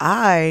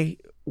 I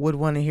would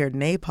want to hear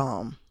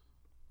Napalm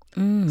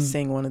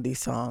sing one of these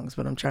songs,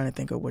 but I'm trying to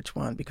think of which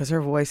one, because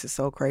her voice is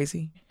so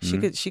crazy.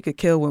 She could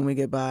kill When We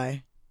Get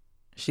By.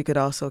 She could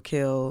also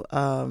kill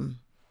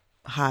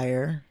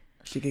Higher.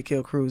 She could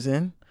kill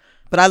Cruisin'.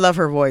 But I love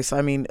her voice.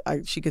 I mean,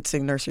 she could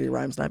sing nursery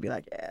rhymes, and I'd be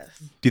like, yes.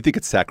 Do you think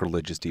it's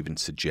sacrilegious to even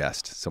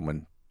suggest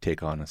someone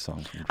take on a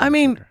song from I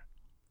mean,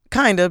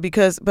 kind of,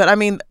 but I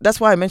mean,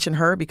 that's why I mentioned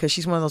her, because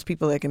she's one of those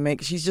people that can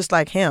make, she's just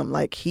like him.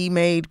 Like, he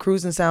made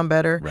Cruisin' sound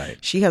better. Right.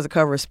 She has a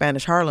cover of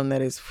Spanish Harlem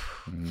that is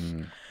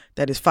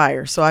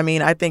fire. So, I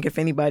mean, I think if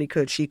anybody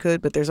could, she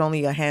could, but there's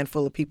only a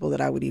handful of people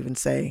that I would even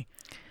say,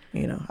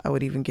 you know, I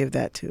would even give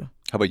that to.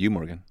 How about you,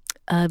 Morgan?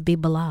 Be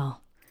Bilal.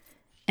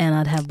 And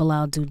I'd have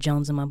Bilal do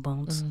Jones in My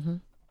Bones. Mm-hmm.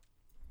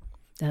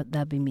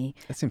 That'd be me.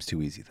 That seems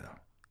too easy, though.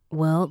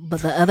 Well,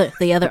 but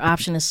the other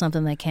option is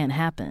something that can't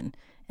happen.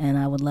 And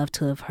I would love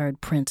to have heard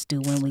Prince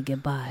do When We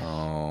Get By.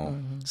 Oh.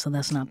 So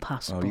that's not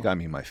possible. Oh, you got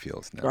me in my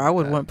feels now. Or I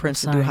would want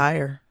Prince to do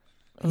Higher.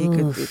 He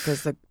could,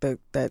 because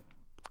that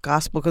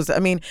gospel, because I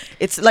mean,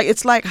 it's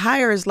like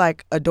Higher is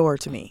like a door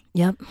to me.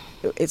 Yep.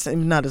 It's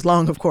not as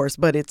long, of course,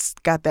 but it's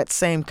got that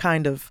same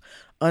kind of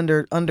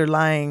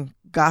underlying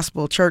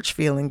gospel church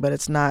feeling, but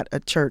it's not a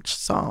church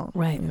song,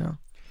 right? You know.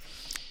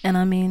 And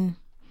I mean,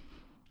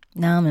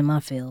 now I'm in my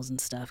feels and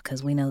stuff,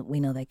 because we know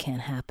that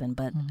can't happen.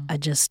 But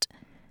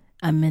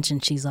I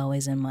mentioned She's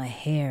Always in My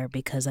Hair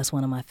because that's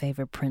one of my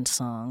favorite Prince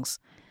songs.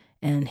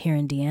 And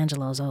hearing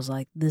D'Angelo's, I was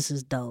like, this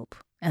is dope.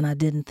 And I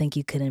didn't think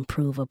you could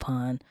improve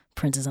upon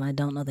Prince's, and I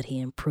don't know that he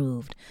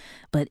improved,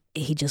 but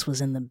he just was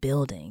in the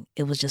building.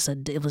 It was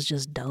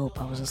just dope.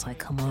 I was just like,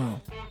 come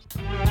on.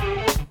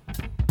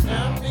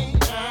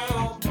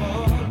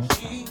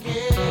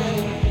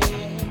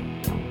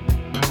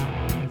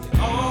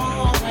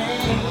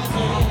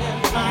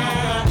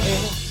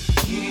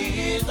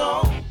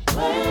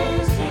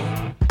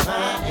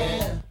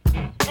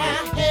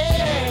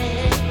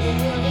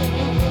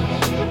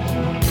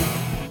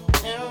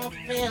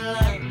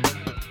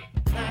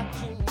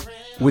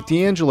 With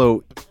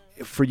D'Angelo,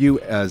 for you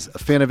as a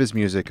fan of his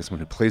music, as someone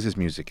who plays his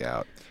music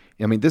out,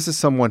 I mean, this is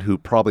someone who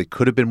probably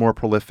could have been more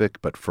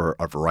prolific, but for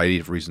a variety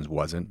of reasons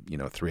wasn't. You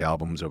know, 3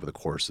 albums over the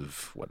course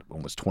of,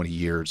 almost 20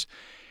 years.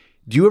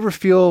 Do you ever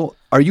feel,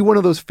 are you one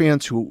of those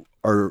fans who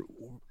are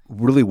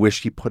really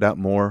wish he put out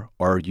more,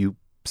 or are you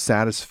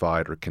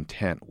satisfied or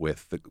content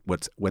with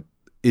what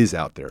is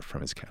out there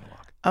from his catalog?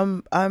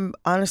 I'm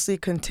honestly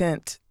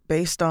content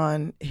based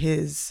on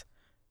his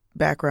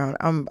background.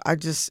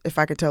 If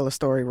I could tell a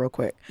story real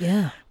quick.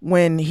 Yeah.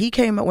 When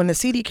the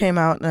CD came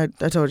out, and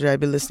I told you I'd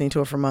been listening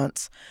to it for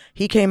months.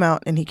 He came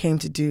out and he came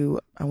to do,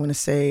 I want to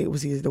say it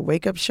was either the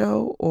Wake Up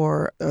Show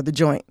or the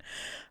Joint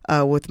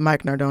with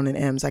Mike Nardone and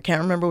Ems. I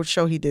can't remember which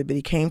show he did, but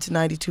he came to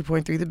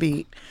 92.3 The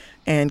Beat,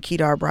 and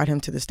Kedar brought him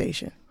to the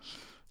station.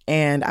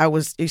 And I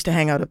used to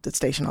hang out at the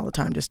station all the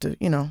time just to,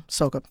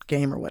 soak up the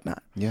game or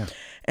whatnot. Yeah.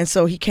 And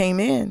so he came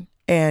in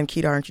and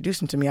Kedar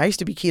introduced him to me. I used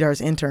to be Kedar's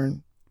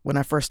intern when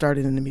I first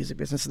started in the music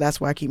business. So that's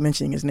why I keep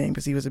mentioning his name,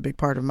 because he was a big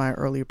part of my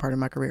earlier part of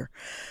my career.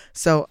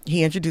 So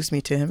he introduced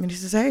me to him and he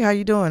says, "Hey, how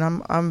you doing?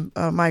 I'm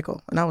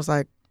Michael." And I was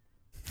like,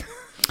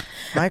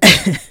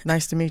 "Michael,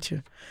 nice to meet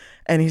you."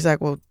 And he's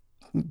like, "Well,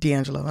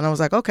 D'Angelo." And I was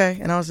like, "Okay."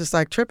 And I was just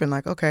like tripping,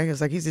 like, okay.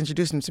 It's like he's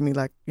introducing to me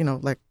like,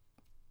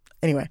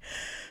 anyway.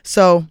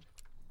 So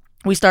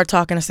we start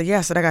talking. I said, "Yeah,"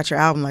 I said, "I got your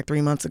album like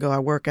 3 months ago. I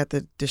work at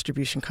the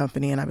distribution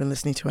company and I've been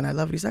listening to it and I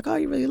love it." He's like, "Oh,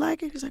 you really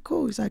like it?" He's like,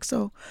 "Cool." He's like,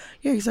 "So,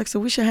 yeah." He's like, "So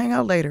we should hang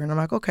out later." And I'm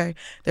like, "Okay."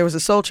 There was a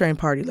Soul Train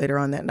party later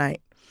on that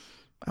night.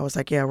 I was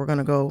like, "Yeah, we're going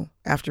to go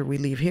after we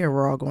leave here.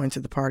 We're all going to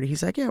the party."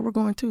 He's like, "Yeah, we're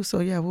going too. So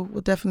yeah,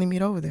 we'll definitely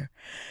meet over there."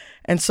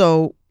 And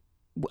so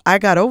I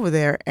got over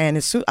there and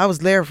I was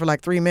there for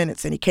like 3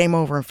 minutes and he came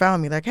over and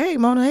found me like, "Hey,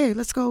 Mona, hey,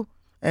 let's go."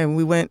 And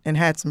we went and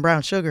had some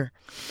brown sugar.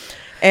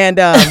 And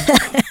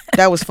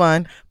that was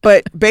fun.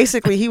 But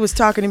basically, he was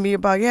talking to me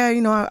about,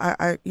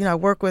 I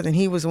work with, and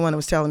he was the one that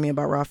was telling me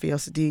about Raphael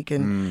Sadiq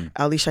and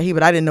Ali Shahi,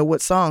 but I didn't know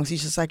what songs.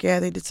 He's just like,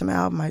 "Yeah, they did some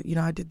album. I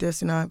did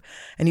this, and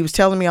he was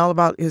telling me all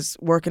about his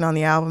working on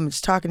the album, and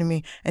just talking to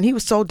me. And he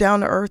was so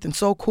down to earth and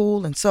so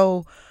cool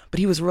but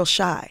he was real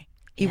shy.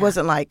 He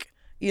wasn't like,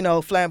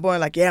 flamboyant,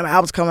 like, "Yeah, my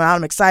album's coming out,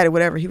 I'm excited,"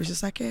 whatever. He was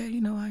just like, "Yeah,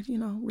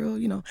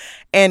 real.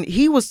 And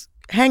he was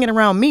hanging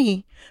around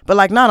me, but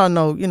like not on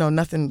no,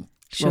 nothing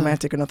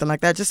romantic or nothing like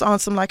that, just on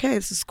some like, "Hey,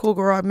 this is a cool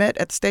girl I met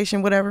at the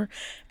station," whatever.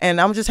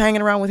 And I'm just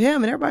hanging around with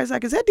him and everybody's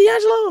like, "Is that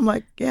D'Angelo?" I'm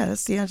like, "Yeah,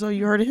 that's D'Angelo.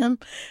 You heard of him?"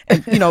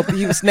 And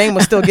his name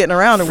was still getting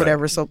around or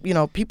whatever. So,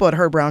 people had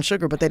heard Brown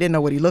Sugar, but they didn't know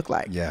what he looked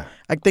like. Yeah.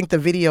 I think the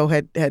video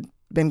had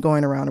been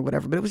going around or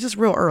whatever, but it was just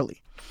real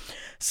early.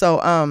 So,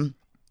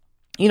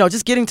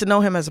 just getting to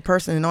know him as a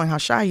person and knowing how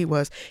shy he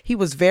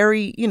was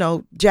very,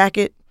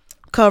 jacket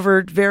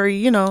covered, very,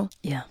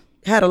 yeah,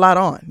 had a lot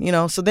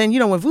on, So then,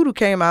 when Voodoo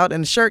came out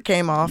and the shirt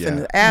came off and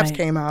the abs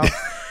came out,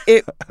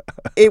 it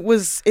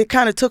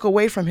kind of took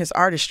away from his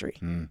artistry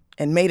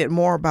and made it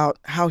more about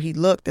how he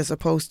looked as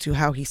opposed to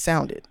how he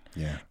sounded.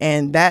 Yeah.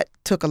 And that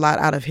took a lot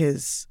out of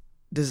his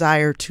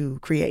desire to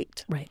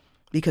create. Right.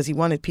 Because he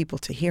wanted people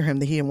to hear him,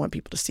 that he didn't want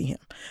people to see him.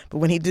 But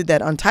when he did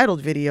that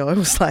Untitled video, it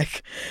was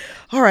like,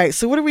 all right,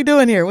 so what are we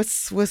doing here? What's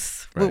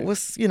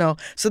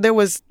so there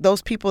was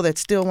those people that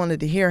still wanted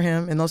to hear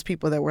him and those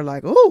people that were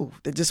like, ooh,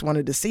 that just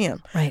wanted to see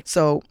him. Right.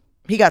 So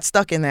he got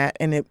stuck in that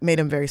and it made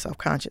him very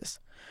self-conscious.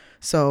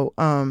 So,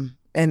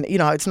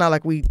 it's not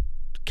like we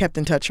kept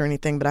in touch or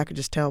anything, but I could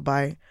just tell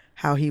by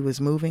how he was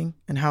moving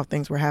and how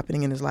things were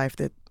happening in his life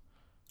that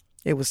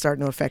it was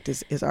starting to affect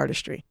his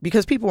artistry.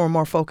 Because people were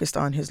more focused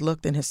on his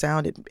look than his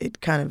sound, it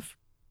kind of,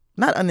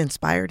 not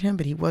uninspired him,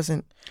 but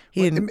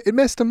it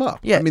messed him up.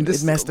 Yeah, I mean,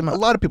 it messed him up. A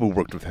lot of people who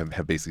worked with him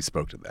have basically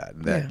spoke to that.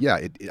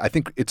 And I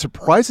think it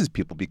surprises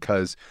people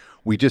because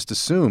we just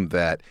assumed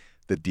that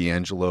the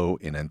D'Angelo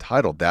in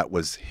Untitled, that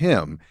was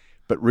him,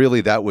 but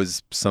really that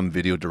was some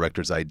video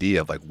director's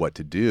idea of like what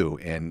to do.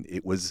 And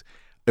it was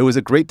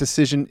a great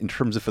decision in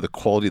terms of for the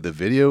quality of the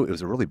video. It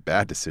was a really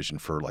bad decision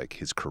for like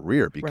his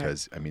career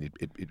because I mean,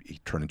 he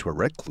turned into a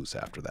recluse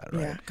after that,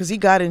 right? Yeah, because he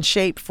got in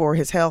shape for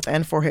his health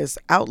and for his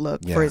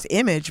outlook, for his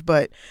image,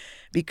 but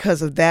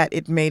because of that,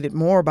 it made it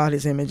more about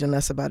his image and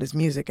less about his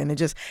music.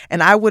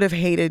 And I would have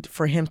hated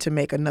for him to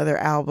make another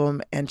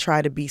album and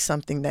try to be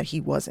something that he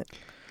wasn't.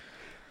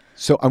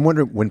 So I'm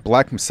wondering when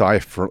Black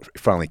Messiah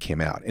finally came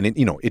out and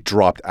it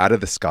dropped out of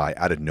the sky,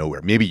 out of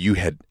nowhere. Maybe you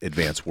had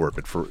advanced word,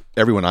 but for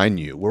everyone I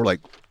knew, we're like,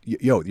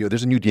 yo,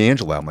 there's a new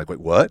D'Angelo. I'm like, wait,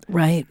 what?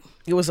 Right.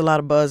 There was a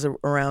lot of buzz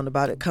around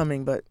about it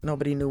coming, but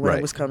nobody knew when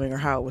it was coming or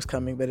how it was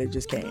coming, but it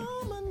just came.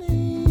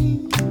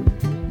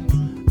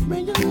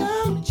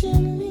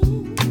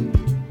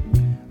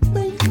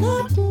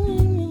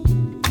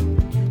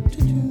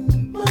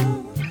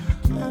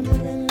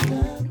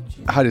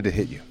 How did it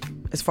hit you?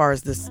 As far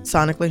as this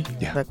sonically,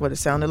 like what it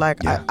sounded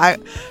like. Yeah. I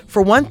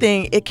for one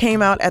thing, it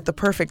came out at the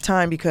perfect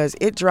time because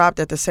it dropped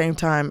at the same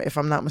time, if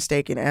I'm not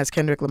mistaken, as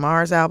Kendrick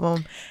Lamar's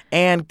album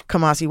and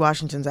Kamasi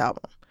Washington's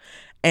album.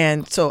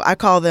 And so I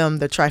call them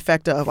the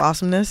trifecta of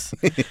awesomeness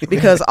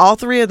because all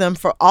three of them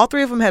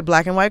had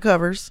black and white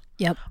covers.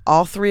 Yep.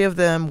 All three of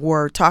them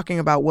were talking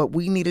about what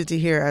we needed to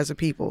hear as a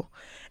people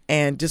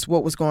and just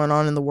what was going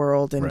on in the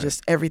world and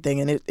just everything.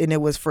 And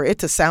it was for it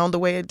to sound the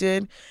way it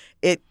did,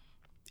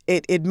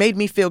 it made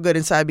me feel good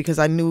inside because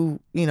I knew,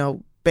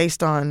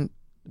 based on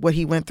what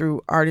he went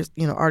through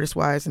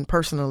artist-wise and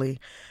personally,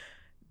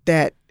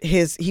 that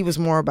he was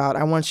more about,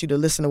 I want you to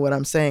listen to what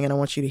I'm saying and I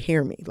want you to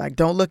hear me. Like,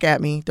 don't look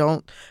at me,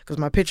 because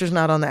my picture's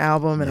not on the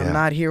album and I'm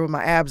not here with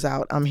my abs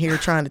out. I'm here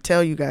trying to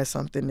tell you guys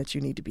something that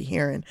you need to be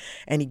hearing.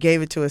 And he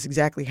gave it to us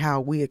exactly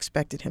how we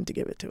expected him to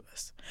give it to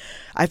us.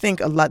 I think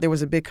there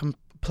was a big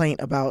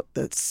complaint about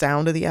the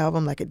sound of the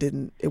album, like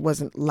it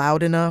wasn't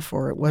loud enough,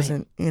 or it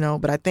wasn't,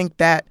 but I think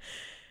that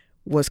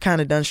was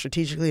kind of done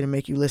strategically to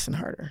make you listen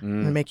harder, to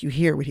make you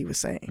hear what he was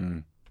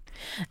saying.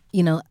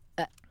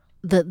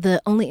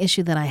 The only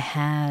issue that I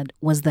had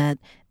was that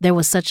there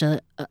was such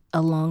a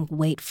long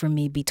wait for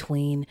me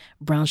between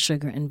Brown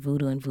Sugar and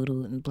Voodoo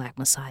and Black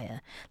Messiah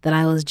that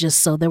I was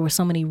just there were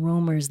so many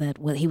rumors that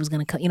he was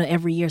going to come.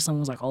 Every year someone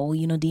was like, oh,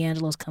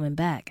 D'Angelo's coming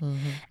back. Mm-hmm.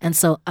 And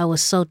so I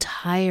was so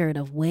tired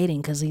of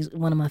waiting because he's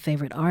one of my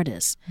favorite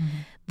artists. Mm-hmm.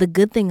 The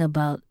good thing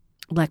about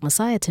Black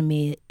Messiah to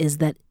me is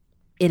that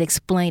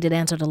it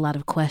answered a lot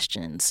of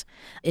questions.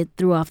 It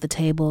threw off the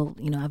table,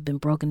 I've been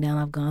broken down,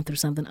 I've gone through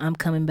something, I'm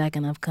coming back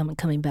and I'm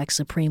coming back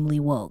supremely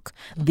woke.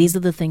 Mm-hmm. These are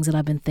the things that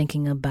I've been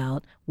thinking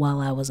about while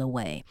I was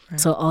away. Right.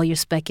 So all your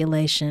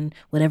speculation,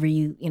 whatever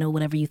you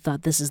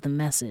thought, this is the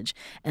message.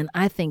 And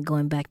I think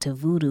going back to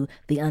Voodoo,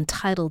 the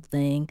untitled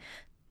thing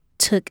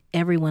took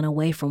everyone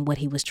away from what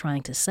he was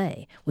trying to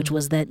say, which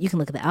was that you can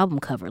look at the album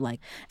cover,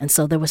 and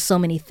so there were so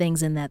many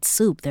things in that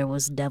soup. There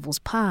was Devil's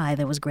Pie,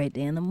 there was Great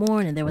Day in the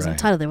Morning, there was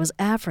Untitled, there was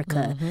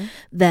Africa,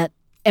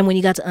 and when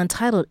you got to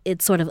Untitled,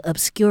 it sort of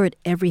obscured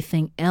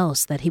everything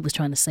else that he was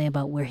trying to say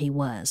about where he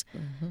was.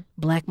 Mm-hmm.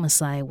 Black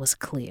Messiah was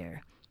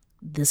clear.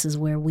 This is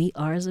where we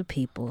are as a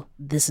people.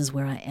 This is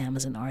where I am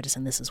as an artist,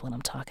 and this is what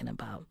I'm talking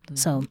about. Mm-hmm.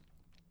 So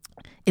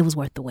it was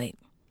worth the wait.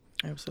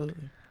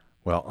 Absolutely.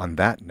 Well, on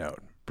that note,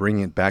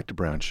 bringing it back to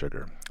Brown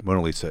Sugar,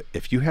 Mona Lisa,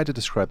 if you had to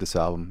describe this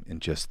album in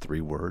just 3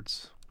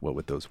 words, what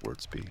would those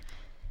words be?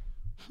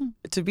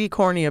 To be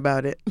corny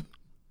about it.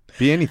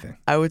 Be anything.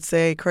 I would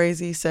say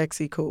crazy,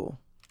 sexy, cool.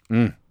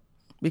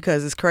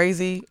 Because it's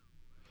crazy,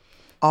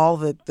 all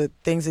the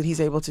things that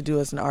he's able to do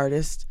as an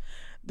artist.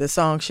 The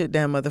song Shit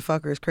Damn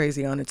Motherfucker is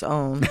crazy on its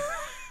own.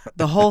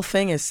 The whole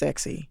thing is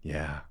sexy.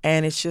 Yeah.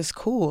 And it's just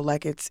cool.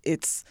 Like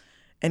it's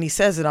and he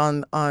says it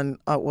on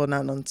well,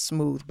 not on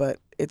Smooth, but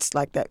it's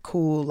like that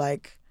cool,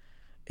 like,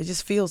 it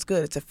just feels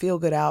good. It's a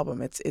feel-good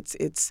album.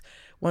 It's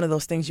one of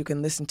those things you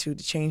can listen to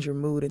change your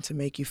mood and to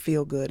make you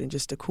feel good and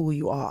just to cool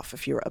you off.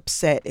 If you're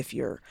upset, if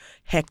you're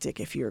hectic,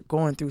 if you're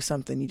going through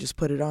something, you just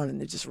put it on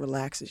and it just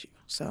relaxes you.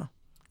 So,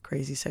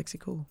 crazy, sexy,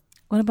 cool.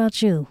 What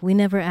about you? We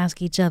never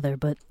ask each other,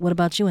 but what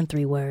about you in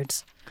 3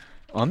 words?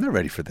 I'm not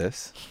ready for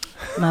this.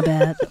 My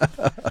bad.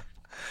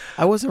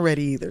 I wasn't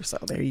ready either, so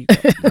there you go.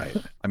 Right.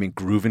 I mean,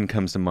 groovin'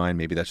 comes to mind.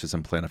 Maybe that's just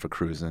I'm planning for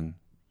cruising,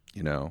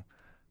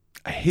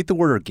 I hate the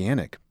word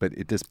organic, but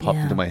it just popped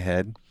into my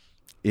head.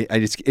 It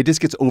just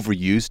gets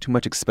overused too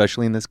much,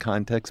 especially in this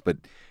context. But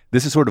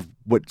this is sort of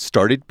what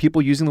started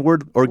people using the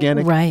word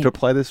organic to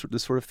apply this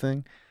sort of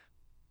thing.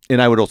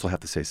 And I would also have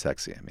to say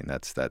sexy. I mean,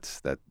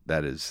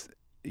 that is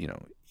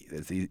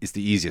it's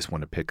the easiest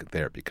one to pick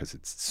there because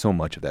it's so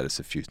much of that is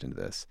suffused into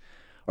this.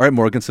 All right,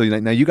 Morgan. So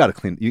now you got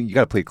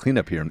to play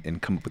cleanup here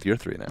and come up with your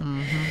 3 now.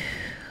 Mm-hmm.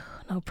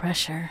 No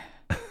pressure.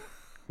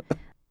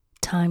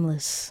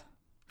 Timeless,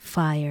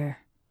 fire.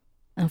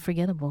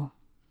 Unforgettable.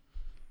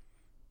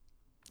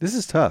 This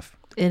is tough.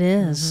 It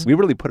is. We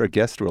really put our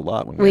guests through a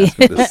lot when we ask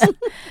for this.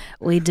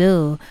 We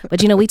do.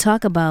 But, we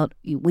talk about,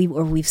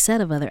 we've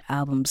said of other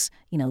albums,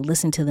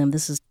 listen to them.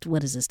 This is,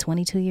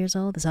 22 years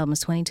old? This album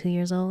is 22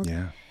 years old?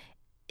 Yeah.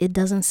 It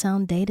doesn't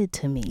sound dated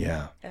to me.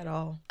 Yeah. At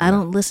all. I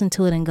don't listen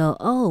to it and go,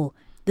 oh,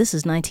 this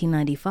is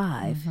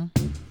 1995.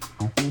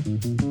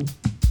 Mm-hmm.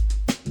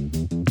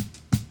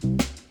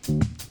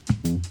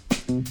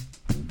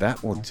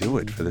 That will do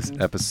it for this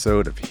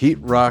episode of Heat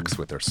Rocks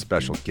with our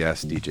special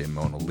guest, DJ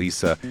Mona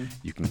Lisa.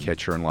 You can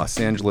catch her in Los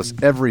Angeles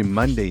every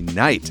Monday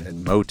night at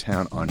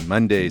Motown on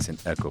Mondays in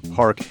Echo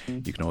Park.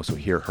 You can also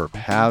hear her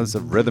Paths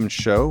of Rhythm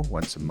show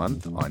once a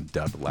month on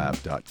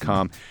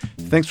dublab.com.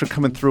 Thanks for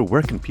coming through.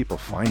 Where can people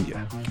find you?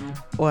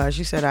 Well, as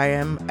you said, I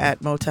am at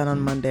Motown on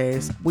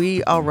Mondays.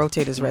 We all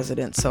rotate as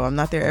residents, so I'm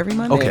not there every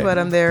Monday, but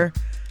I'm there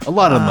a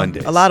lot of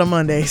Mondays. A lot of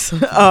Mondays.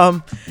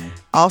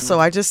 Also,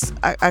 I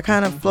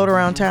kind of float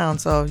around town,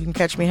 so you can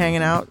catch me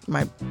hanging out. You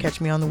might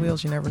catch me on the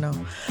wheels, you never know.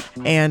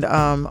 And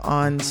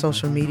on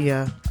social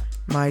media,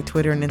 my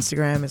Twitter and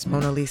Instagram is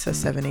Mona Lisa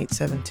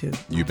 7872.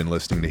 You've been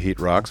listening to Heat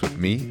Rocks with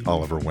me,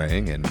 Oliver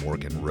Wang, and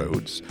Morgan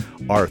Rhodes.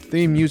 Our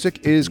theme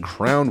music is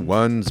Crown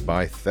Ones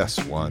by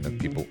Thess One of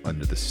People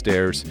Under the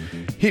Stairs.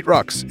 Heat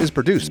Rocks is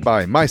produced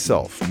by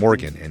myself,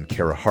 Morgan, and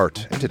Kara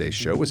Hart, and today's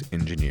show was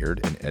engineered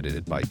and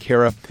edited by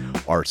Kara.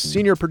 Our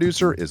senior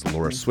producer is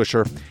Laura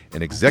Swisher,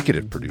 and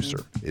executive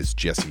producer is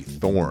Jesse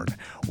Thorne.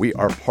 We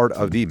are part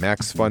of the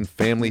Max Fun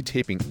family,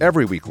 taping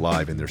every week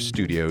live in their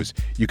studios.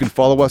 You can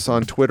follow us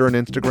on Twitter and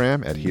Instagram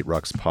Instagram at Heat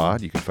Rocks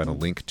Pod. You can find a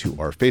link to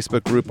our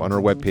Facebook group on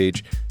our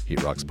webpage,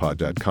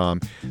 heatrockspod.com.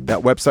 That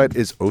website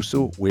is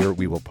also where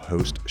we will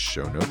post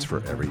show notes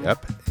for every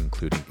ep,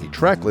 including a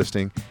track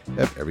listing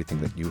of everything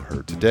that you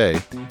heard today.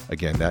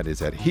 Again, that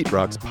is at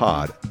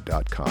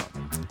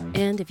heatrockspod.com.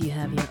 And if you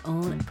have your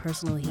own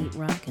personal heat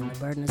rock and the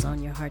burden is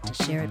on your heart to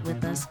share it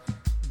with us,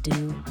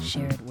 do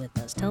share it with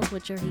us. Tell us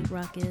what your heat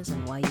rock is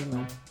and why you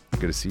love it.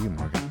 Good to see you,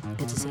 Morgan.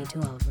 Good to see you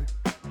too, Oliver.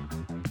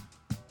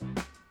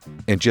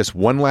 And just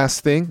one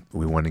last thing,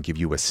 we want to give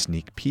you a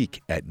sneak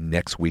peek at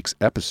next week's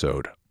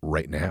episode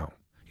right now.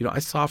 You know, I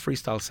saw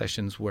freestyle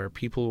sessions where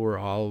people were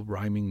all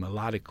rhyming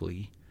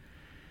melodically,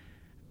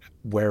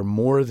 where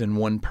more than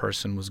one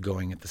person was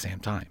going at the same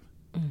time.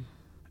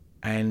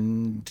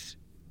 And,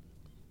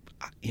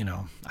 you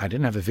know, I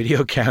didn't have a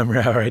video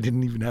camera or I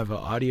didn't even have an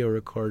audio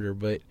recorder,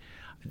 but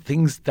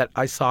things that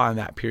I saw in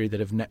that period that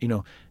have,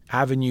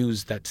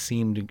 avenues that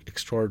seemed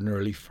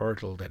extraordinarily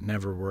fertile that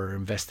never were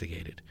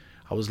investigated.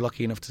 I was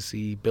lucky enough to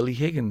see Billy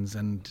Higgins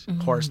and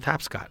Horace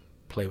Tapscott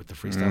play with the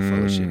Freestyle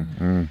Fellowship.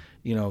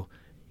 You know,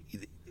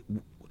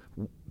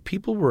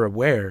 people were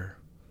aware,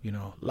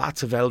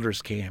 lots of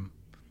elders came.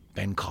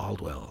 Ben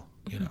Caldwell,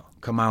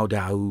 Kamau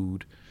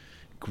Daoud,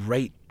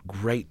 great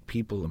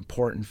people,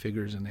 important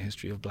figures in the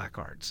history of black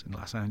arts in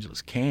Los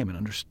Angeles came and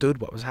understood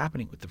what was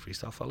happening with the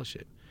Freestyle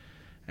Fellowship.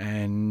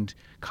 And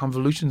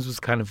Convolutions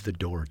was kind of the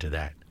door to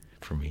that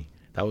for me.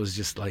 That was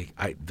just like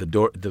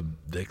the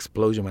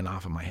explosion went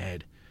off in my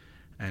head.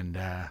 And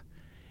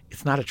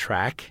it's not a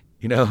track,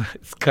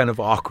 it's kind of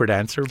an awkward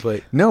answer,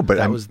 but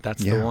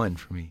that's the one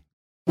for me.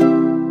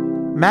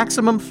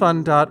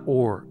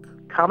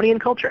 MaximumFun.org. Comedy and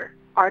culture.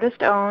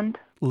 Artist owned.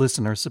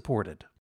 Listener supported.